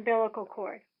of the umbilical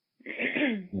cord.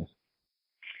 Yes.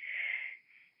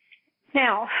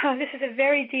 Now, this is a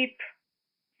very deep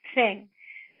thing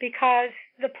because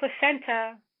the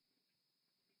placenta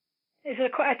is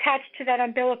attached to that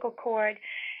umbilical cord,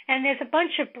 and there's a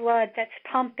bunch of blood that's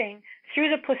pumping through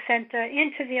the placenta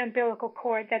into the umbilical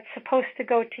cord that's supposed to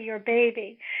go to your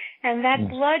baby. And that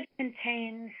blood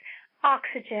contains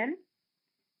oxygen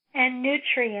and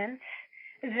nutrients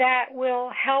that will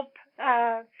help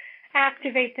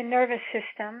activate the nervous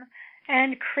system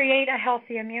and create a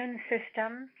healthy immune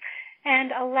system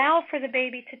and allow for the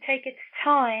baby to take its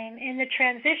time in the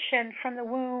transition from the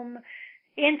womb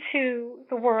into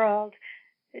the world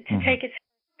to take its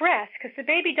breath, because the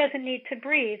baby doesn't need to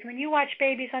breathe. When you watch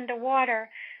babies underwater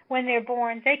when they're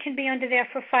born, they can be under there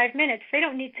for 5 minutes. They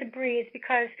don't need to breathe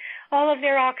because all of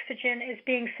their oxygen is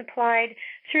being supplied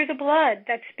through the blood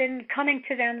that's been coming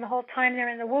to them the whole time they're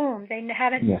in the womb. They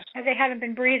haven't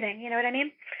been breathing. You know what I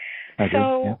mean?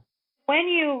 When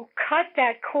you cut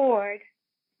that cord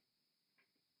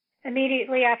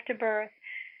immediately after birth,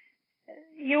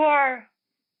 you are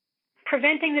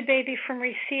preventing the baby from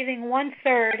receiving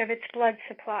 1/3 of its blood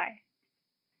supply,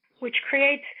 which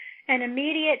creates an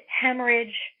immediate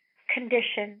hemorrhage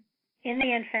condition in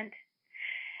the infant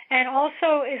and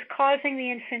also is causing the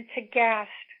infant to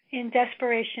gasp in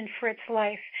desperation for its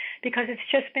life because it's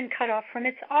just been cut off from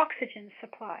its oxygen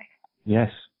supply.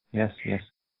 Yes. Okay.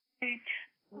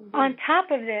 On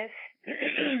top of this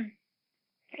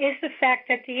is the fact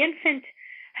that the infant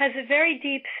has a very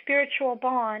deep spiritual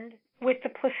bond with the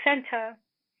placenta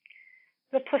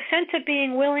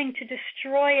being willing to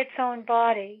destroy its own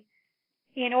body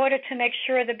in order to make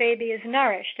sure the baby is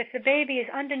nourished. If the baby is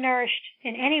undernourished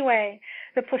in any way,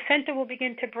 the placenta will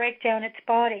begin to break down its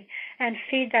body and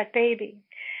feed that baby.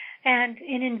 And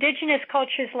in indigenous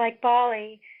cultures like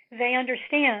Bali, they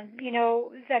understand,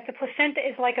 that the placenta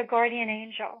is like a guardian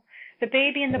angel. The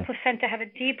baby and the placenta have a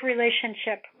deep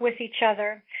relationship with each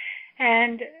other.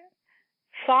 And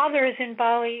fathers in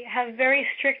Bali have very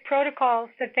strict protocols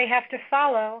that they have to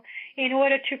follow in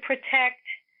order to protect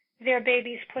their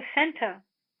baby's placenta,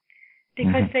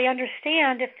 because they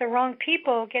understand if the wrong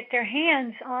people get their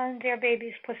hands on their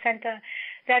baby's placenta,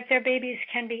 that their babies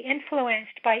can be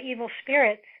influenced by evil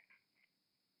spirits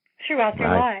throughout their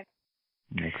lives.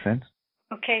 Makes sense.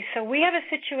 Okay, so we have a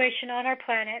situation on our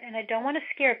planet, and I don't want to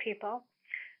scare people,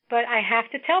 but I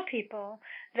have to tell people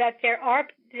that there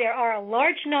are a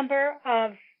large number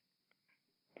of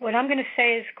what I'm going to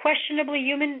say is questionably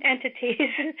human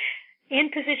entities in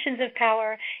positions of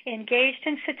power engaged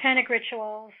in satanic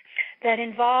rituals that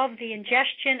involve the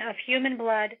ingestion of human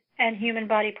blood and human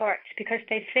body parts because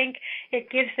they think it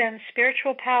gives them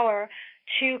spiritual power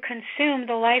to consume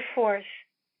the life force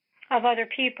of other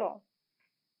people.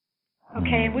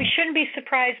 Okay, and we shouldn't be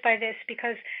surprised by this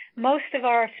because most of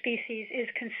our species is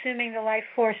consuming the life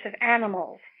force of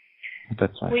animals.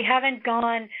 That's right. We haven't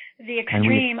gone the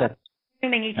extreme of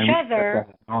consuming each other.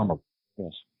 Normal.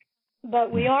 Yes.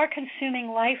 But we are consuming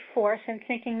life force and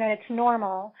thinking that it's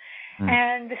normal.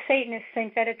 And the Satanists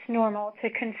think that it's normal to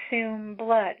consume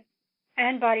blood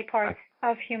and body parts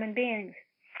of human beings.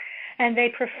 And they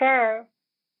prefer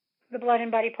the blood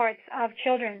and body parts of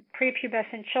children,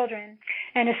 prepubescent children,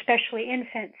 and especially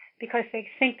infants, because they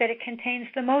think that it contains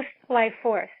the most life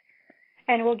force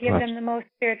and will give them the most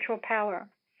spiritual power.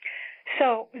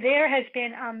 So there has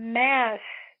been a mass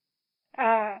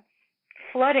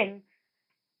flooding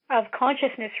of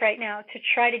consciousness right now to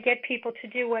try to get people to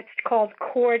do what's called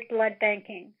cord blood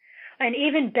banking and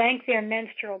even bank their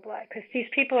menstrual blood because these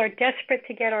people are desperate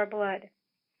to get our blood.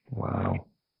 Wow.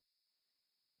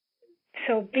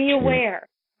 So be aware,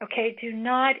 okay? Do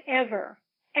not ever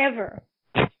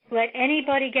let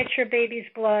anybody get your baby's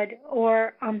blood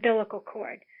or umbilical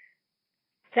cord.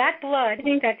 That blood,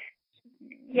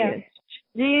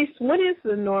 Denise, what is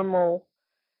the normal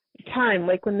time,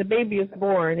 like when the baby is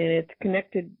born and it's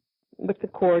connected with the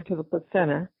cord to the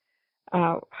placenta,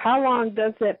 how long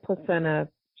does that placenta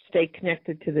stay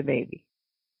connected to the baby?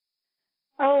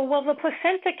 Oh, well, the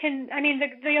placenta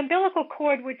the umbilical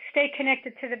cord would stay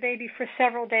connected to the baby for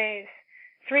several days,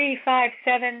 3, 5,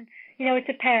 7, it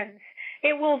depends.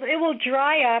 It will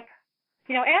dry up,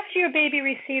 after your baby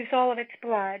receives all of its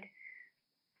blood,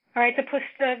 all right,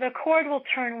 the cord will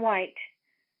turn white.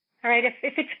 All right, if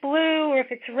it's blue or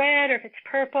if it's red or if it's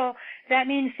purple, that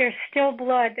means there's still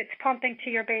blood that's pumping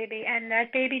to your baby, and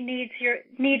that baby needs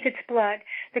its blood.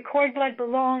 The cord blood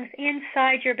belongs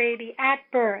inside your baby at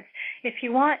birth. If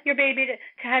you want your baby to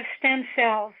have stem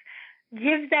cells,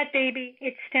 give that baby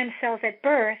its stem cells at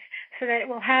birth so that it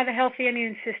will have a healthy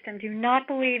immune system. Do not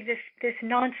believe this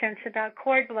nonsense about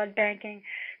cord blood banking,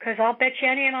 because I'll bet you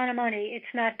any amount of money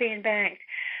it's not being banked.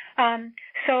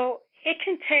 So it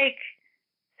can take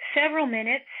several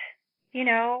minutes. You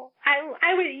know,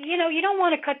 I would, you don't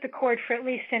want to cut the cord for at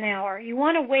least an hour. You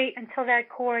want to wait until that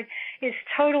cord is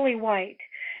totally white.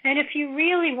 And if you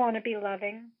really want to be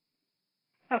loving,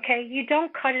 okay, you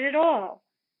don't cut it at all.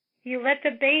 You let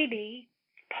the baby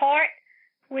part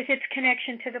with its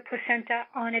connection to the placenta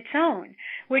on its own,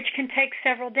 which can take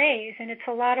several days, and it's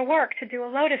a lot of work to do a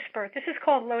lotus birth. This is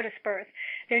called lotus birth.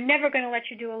 They're never going to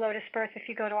let you do a lotus birth if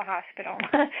you go to a hospital.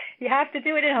 You have to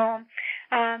do it at home.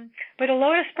 But a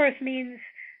lotus birth means,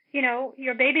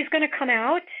 your baby's going to come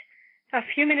out. A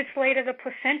few minutes later, the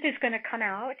placenta is going to come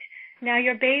out. Now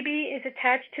your baby is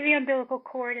attached to the umbilical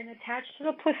cord and attached to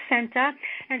the placenta,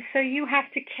 and so you have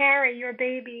to carry your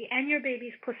baby and your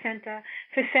baby's placenta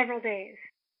for several days,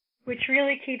 which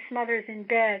really keeps mothers in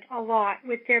bed a lot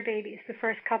with their babies the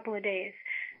first couple of days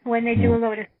when they do a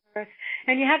lotus birth.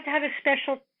 And you have to have a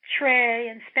special tray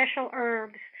and special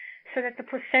herbs so that the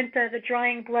placenta, the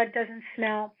drying blood, doesn't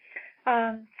smell.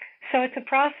 So it's a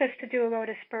process to do a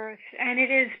lotus birth, and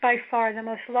it is by far the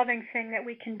most loving thing that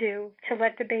we can do, to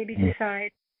let the baby decide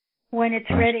when it's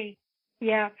ready.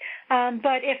 Yeah.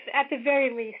 But if, at the very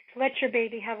least, let your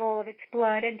baby have all of its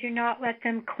blood, and do not let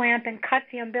them clamp and cut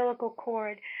the umbilical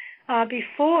cord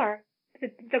before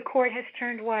the cord has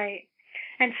turned white.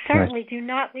 And certainly do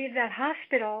not leave that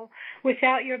hospital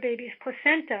without your baby's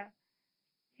placenta.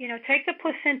 Take the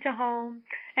placenta home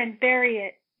and bury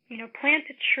it. Plant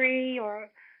a tree or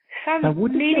some now,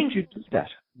 would meaning. Would you do that?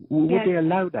 Would they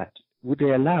allow that? Would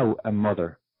they allow a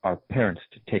mother or parents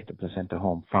to take the placenta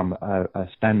home from a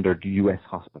standard U.S.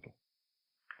 hospital?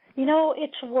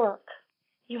 It's work.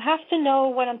 You have to know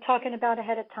what I'm talking about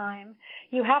ahead of time.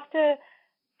 You have to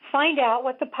find out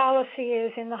what the policy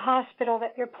is in the hospital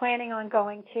that you're planning on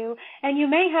going to, and you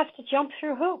may have to jump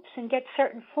through hoops and get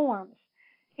certain forms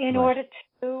in order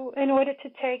to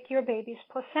take your baby's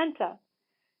placenta.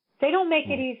 They don't make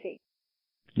it easy.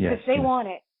 Yes. Because they want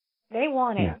it. They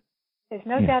want it. There's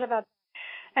no doubt about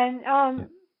that. And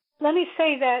let me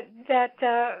say that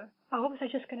what was I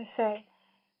just going to say?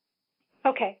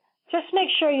 Okay. Just make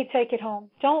sure you take it home.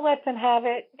 Don't let them have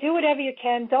it. Do whatever you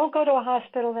can. Don't go to a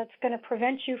hospital that's going to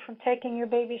prevent you from taking your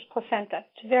baby's placenta.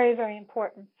 It's very, very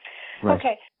important. Right.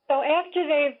 Okay. So after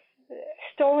they've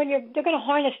stolen they're going to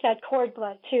harness that cord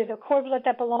blood too, the cord blood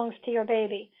that belongs to your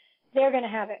baby. They're going to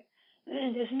have it.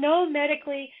 There's no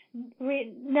medically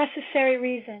necessary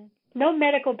reason, no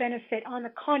medical benefit, on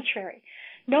the contrary,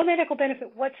 no medical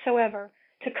benefit whatsoever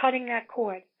to cutting that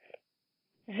cord.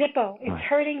 Zippo, it's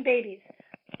hurting babies,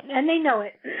 and they know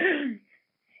it,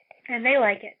 and they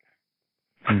like it.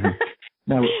 Mm-hmm.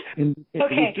 Now,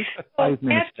 we've just got 5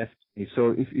 minutes left,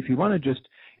 so if you want to just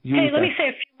use let me say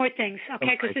a few more things,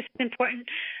 okay, because this is important.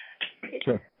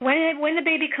 Sure. When the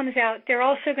baby comes out, they're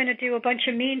also going to do a bunch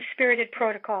of mean-spirited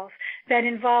protocols that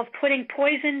involve putting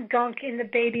poison gunk in the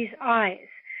baby's eyes.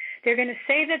 They're going to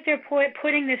say that they're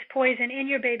putting this poison in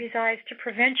your baby's eyes to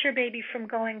prevent your baby from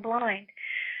going blind.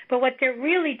 But what they're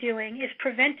really doing is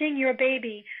preventing your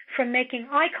baby from making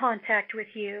eye contact with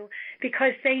you,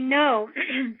 because they know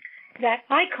that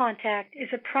eye contact is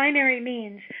a primary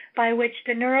means by which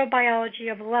the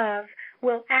neurobiology of love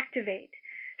will activate.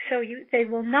 So they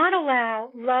will not allow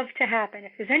love to happen.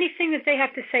 If there's anything that they have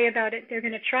to say about it, they're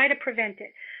going to try to prevent it.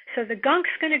 So the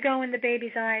gunk's going to go in the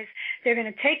baby's eyes. They're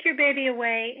going to take your baby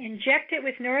away, inject it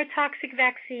with neurotoxic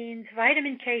vaccines,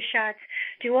 vitamin K shots,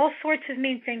 do all sorts of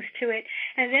mean things to it,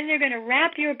 and then they're going to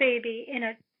wrap your baby in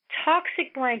a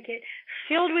toxic blanket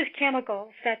filled with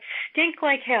chemicals that stink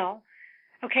like hell.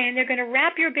 Okay, and they're going to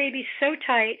wrap your baby so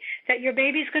tight that your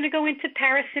baby's going to go into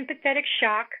parasympathetic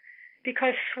shock,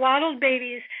 because swaddled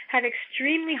babies have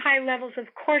extremely high levels of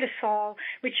cortisol,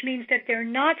 which means that they're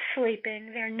not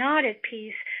sleeping, they're not at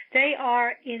peace, they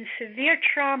are in severe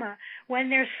trauma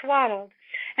when they're swaddled,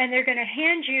 and they're going to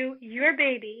hand you your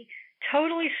baby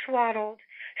totally swaddled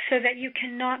so that you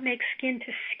cannot make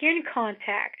skin-to-skin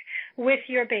contact with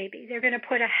your baby. They're going to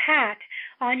put a hat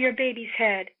on your baby's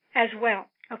head as well,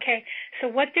 okay? So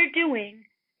what they're doing,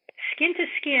 skin to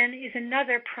skin, is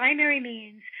another primary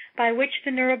means by which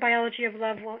the neurobiology of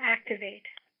love will activate.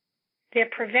 They're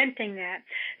preventing that.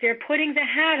 They're putting the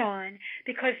hat on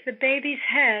because the baby's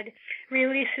head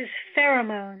releases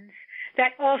pheromones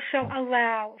that also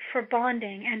allow for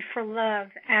bonding and for love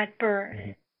at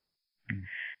birth.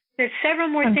 There's several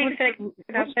more things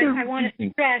that I want to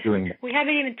stress. We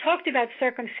haven't even talked about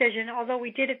circumcision, although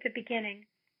we did at the beginning.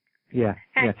 Yeah.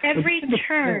 At every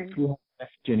turn.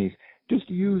 Jenny, just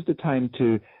use the time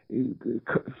to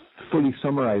fully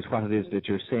summarize what it is that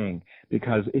you're saying,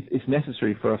 because it's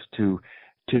necessary for us to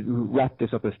wrap this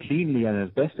up as cleanly and as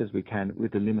best as we can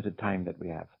with the limited time that we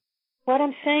have. What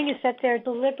I'm saying is that they're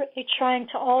deliberately trying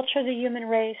to alter the human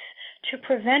race to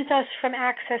prevent us from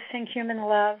accessing human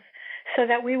love so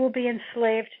that we will be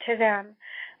enslaved to them.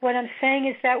 What I'm saying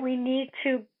is that we need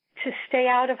to stay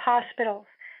out of hospitals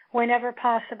whenever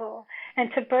possible and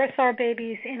to birth our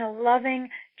babies in a loving,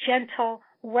 gentle,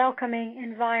 welcoming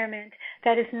environment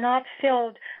that is not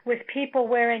filled with people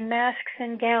wearing masks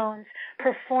and gowns,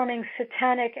 performing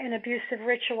satanic and abusive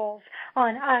rituals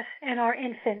on us and our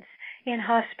infants in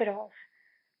hospitals.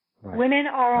 Right. Women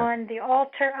are on the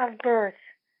altar of birth.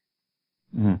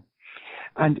 Mm.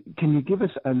 And can you give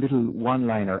us a little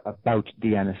one-liner about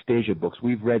the Anastasia books?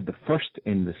 We've read the first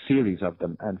in the series of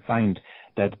them and find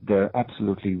that they're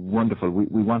absolutely wonderful.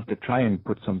 We want to try and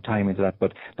put some time into that,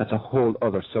 but that's a whole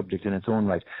other subject in its own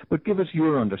right. But give us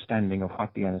your understanding of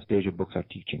what the Anastasia books are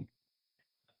teaching.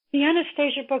 The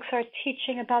Anastasia books are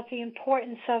teaching about the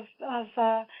importance of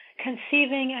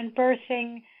conceiving and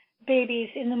birthing babies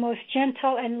in the most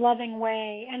gentle and loving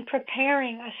way and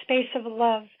preparing a space of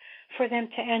love for them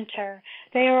to enter.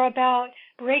 They are about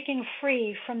breaking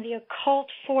free from the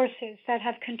occult forces that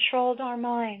have controlled our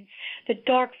minds, the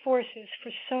dark forces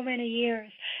for so many years,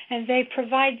 and they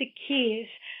provide the keys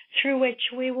through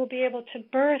which we will be able to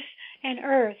birth an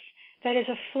earth that is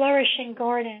a flourishing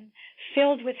garden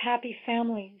filled with happy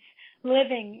families,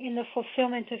 living in the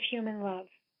fulfillment of human love.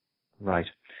 Right.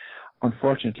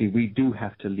 Unfortunately, we do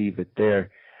have to leave it there,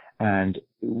 and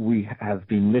we have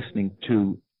been listening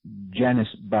to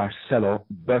Janice Barcelo,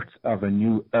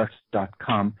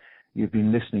 birthsofannewearth.com. You've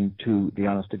been listening to the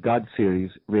Honest to God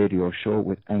series radio show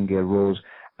with Aengel Rose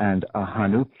and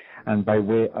Ahanu. And by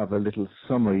way of a little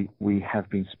summary, we have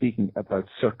been speaking about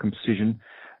circumcision,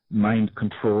 mind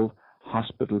control,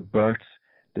 hospital births,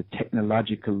 the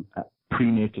technological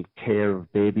prenatal care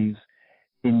of babies,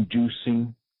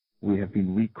 inducing. We have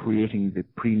been recreating the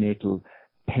prenatal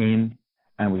pain,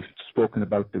 and we've spoken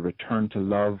about the return to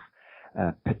love,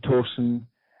 Pitocin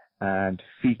and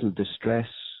fetal distress.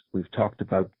 We've talked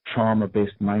about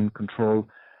trauma-based mind control,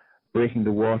 breaking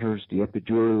the waters, the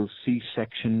epidural,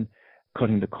 C-section,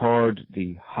 cutting the cord,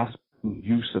 the hospital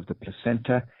use of the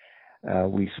placenta.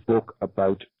 We spoke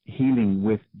about healing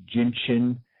with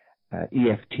Jinshin,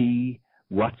 EFT,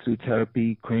 Watsu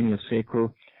therapy,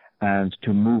 craniosacral, and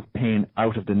to move pain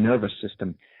out of the nervous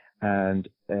system. And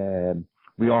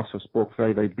we also spoke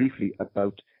very, very briefly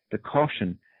about the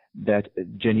caution that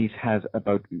Janice has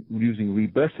about using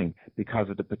rebirthing because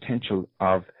of the potential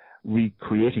of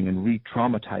recreating and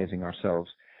re-traumatizing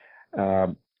ourselves.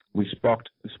 We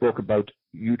spoke about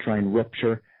uterine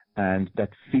rupture, and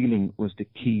that feeling was the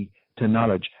key to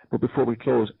knowledge. But before we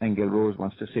close, Aengel Rose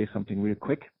wants to say something real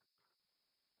quick.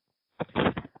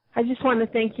 I just want to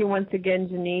thank you once again,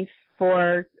 Janice,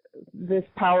 for this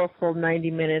powerful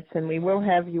 90 minutes, and we will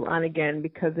have you on again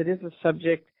because it is a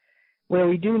subject where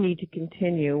we do need to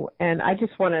continue. And I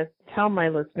just want to tell my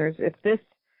listeners, if this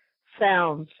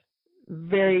sounds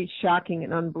very shocking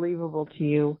and unbelievable to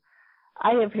you,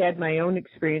 I have had my own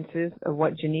experiences of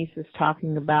what Janice is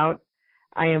talking about.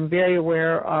 I am very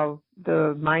aware of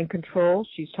the mind control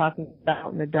she's talking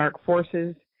about and the dark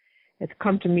forces. It's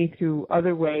come to me through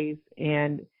other ways,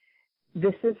 and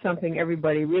this is something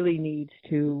everybody really needs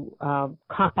to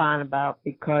cop on about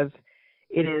because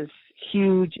it is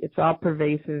huge, it's all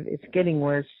pervasive, it's getting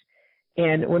worse.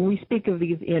 And when we speak of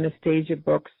these Anastasia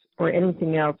books or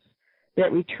anything else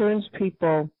that returns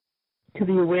people to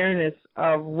the awareness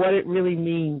of what it really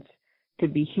means to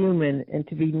be human and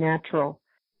to be natural,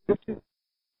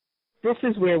 this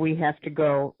is where we have to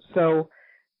go. So,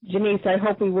 Janice, I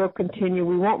hope we will continue.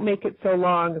 We won't make it so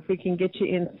long if we can get you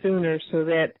in sooner so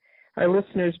that our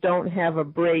listeners don't have a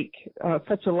break,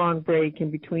 such a long break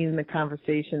in between the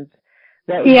conversations.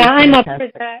 Yeah, I'm up for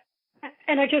that.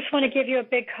 And I just want to give you a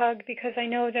big hug because I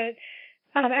know that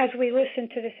as we listen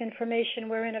to this information,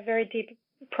 we're in a very deep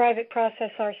private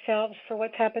process ourselves for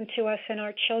what's happened to us and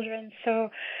our children. So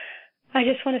I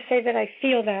just want to say that I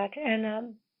feel that, and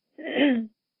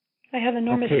I have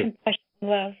enormous compassion and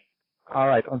love. All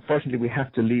right. Unfortunately, we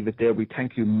have to leave it there. We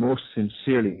thank you most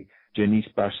sincerely, Janice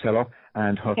Barcelo,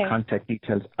 and her contact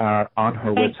details are on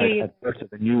her website at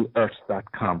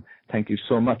birthsofannewearth.com. Thank you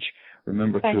so much.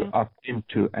 Remember to opt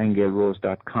into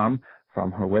angelrose.com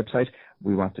from her website.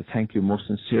 We want to thank you most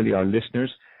sincerely, our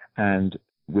listeners, and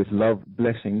with love,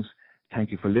 blessings, thank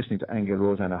you for listening to Aengel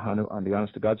Rose and Ahanu on the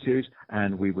Honest to God series,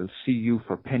 and we will see you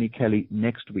for Penny Kelly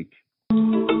next week.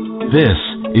 This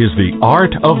is the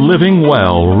Art of Living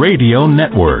Well Radio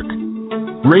Network.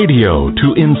 Radio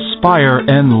to inspire. inspire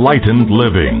enlightened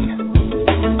living.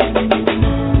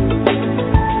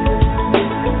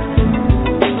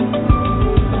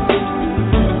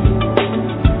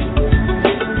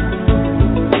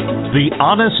 The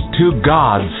Honest to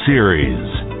God series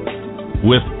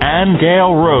with Ann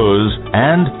Gale Rose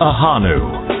and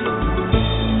Ahanu.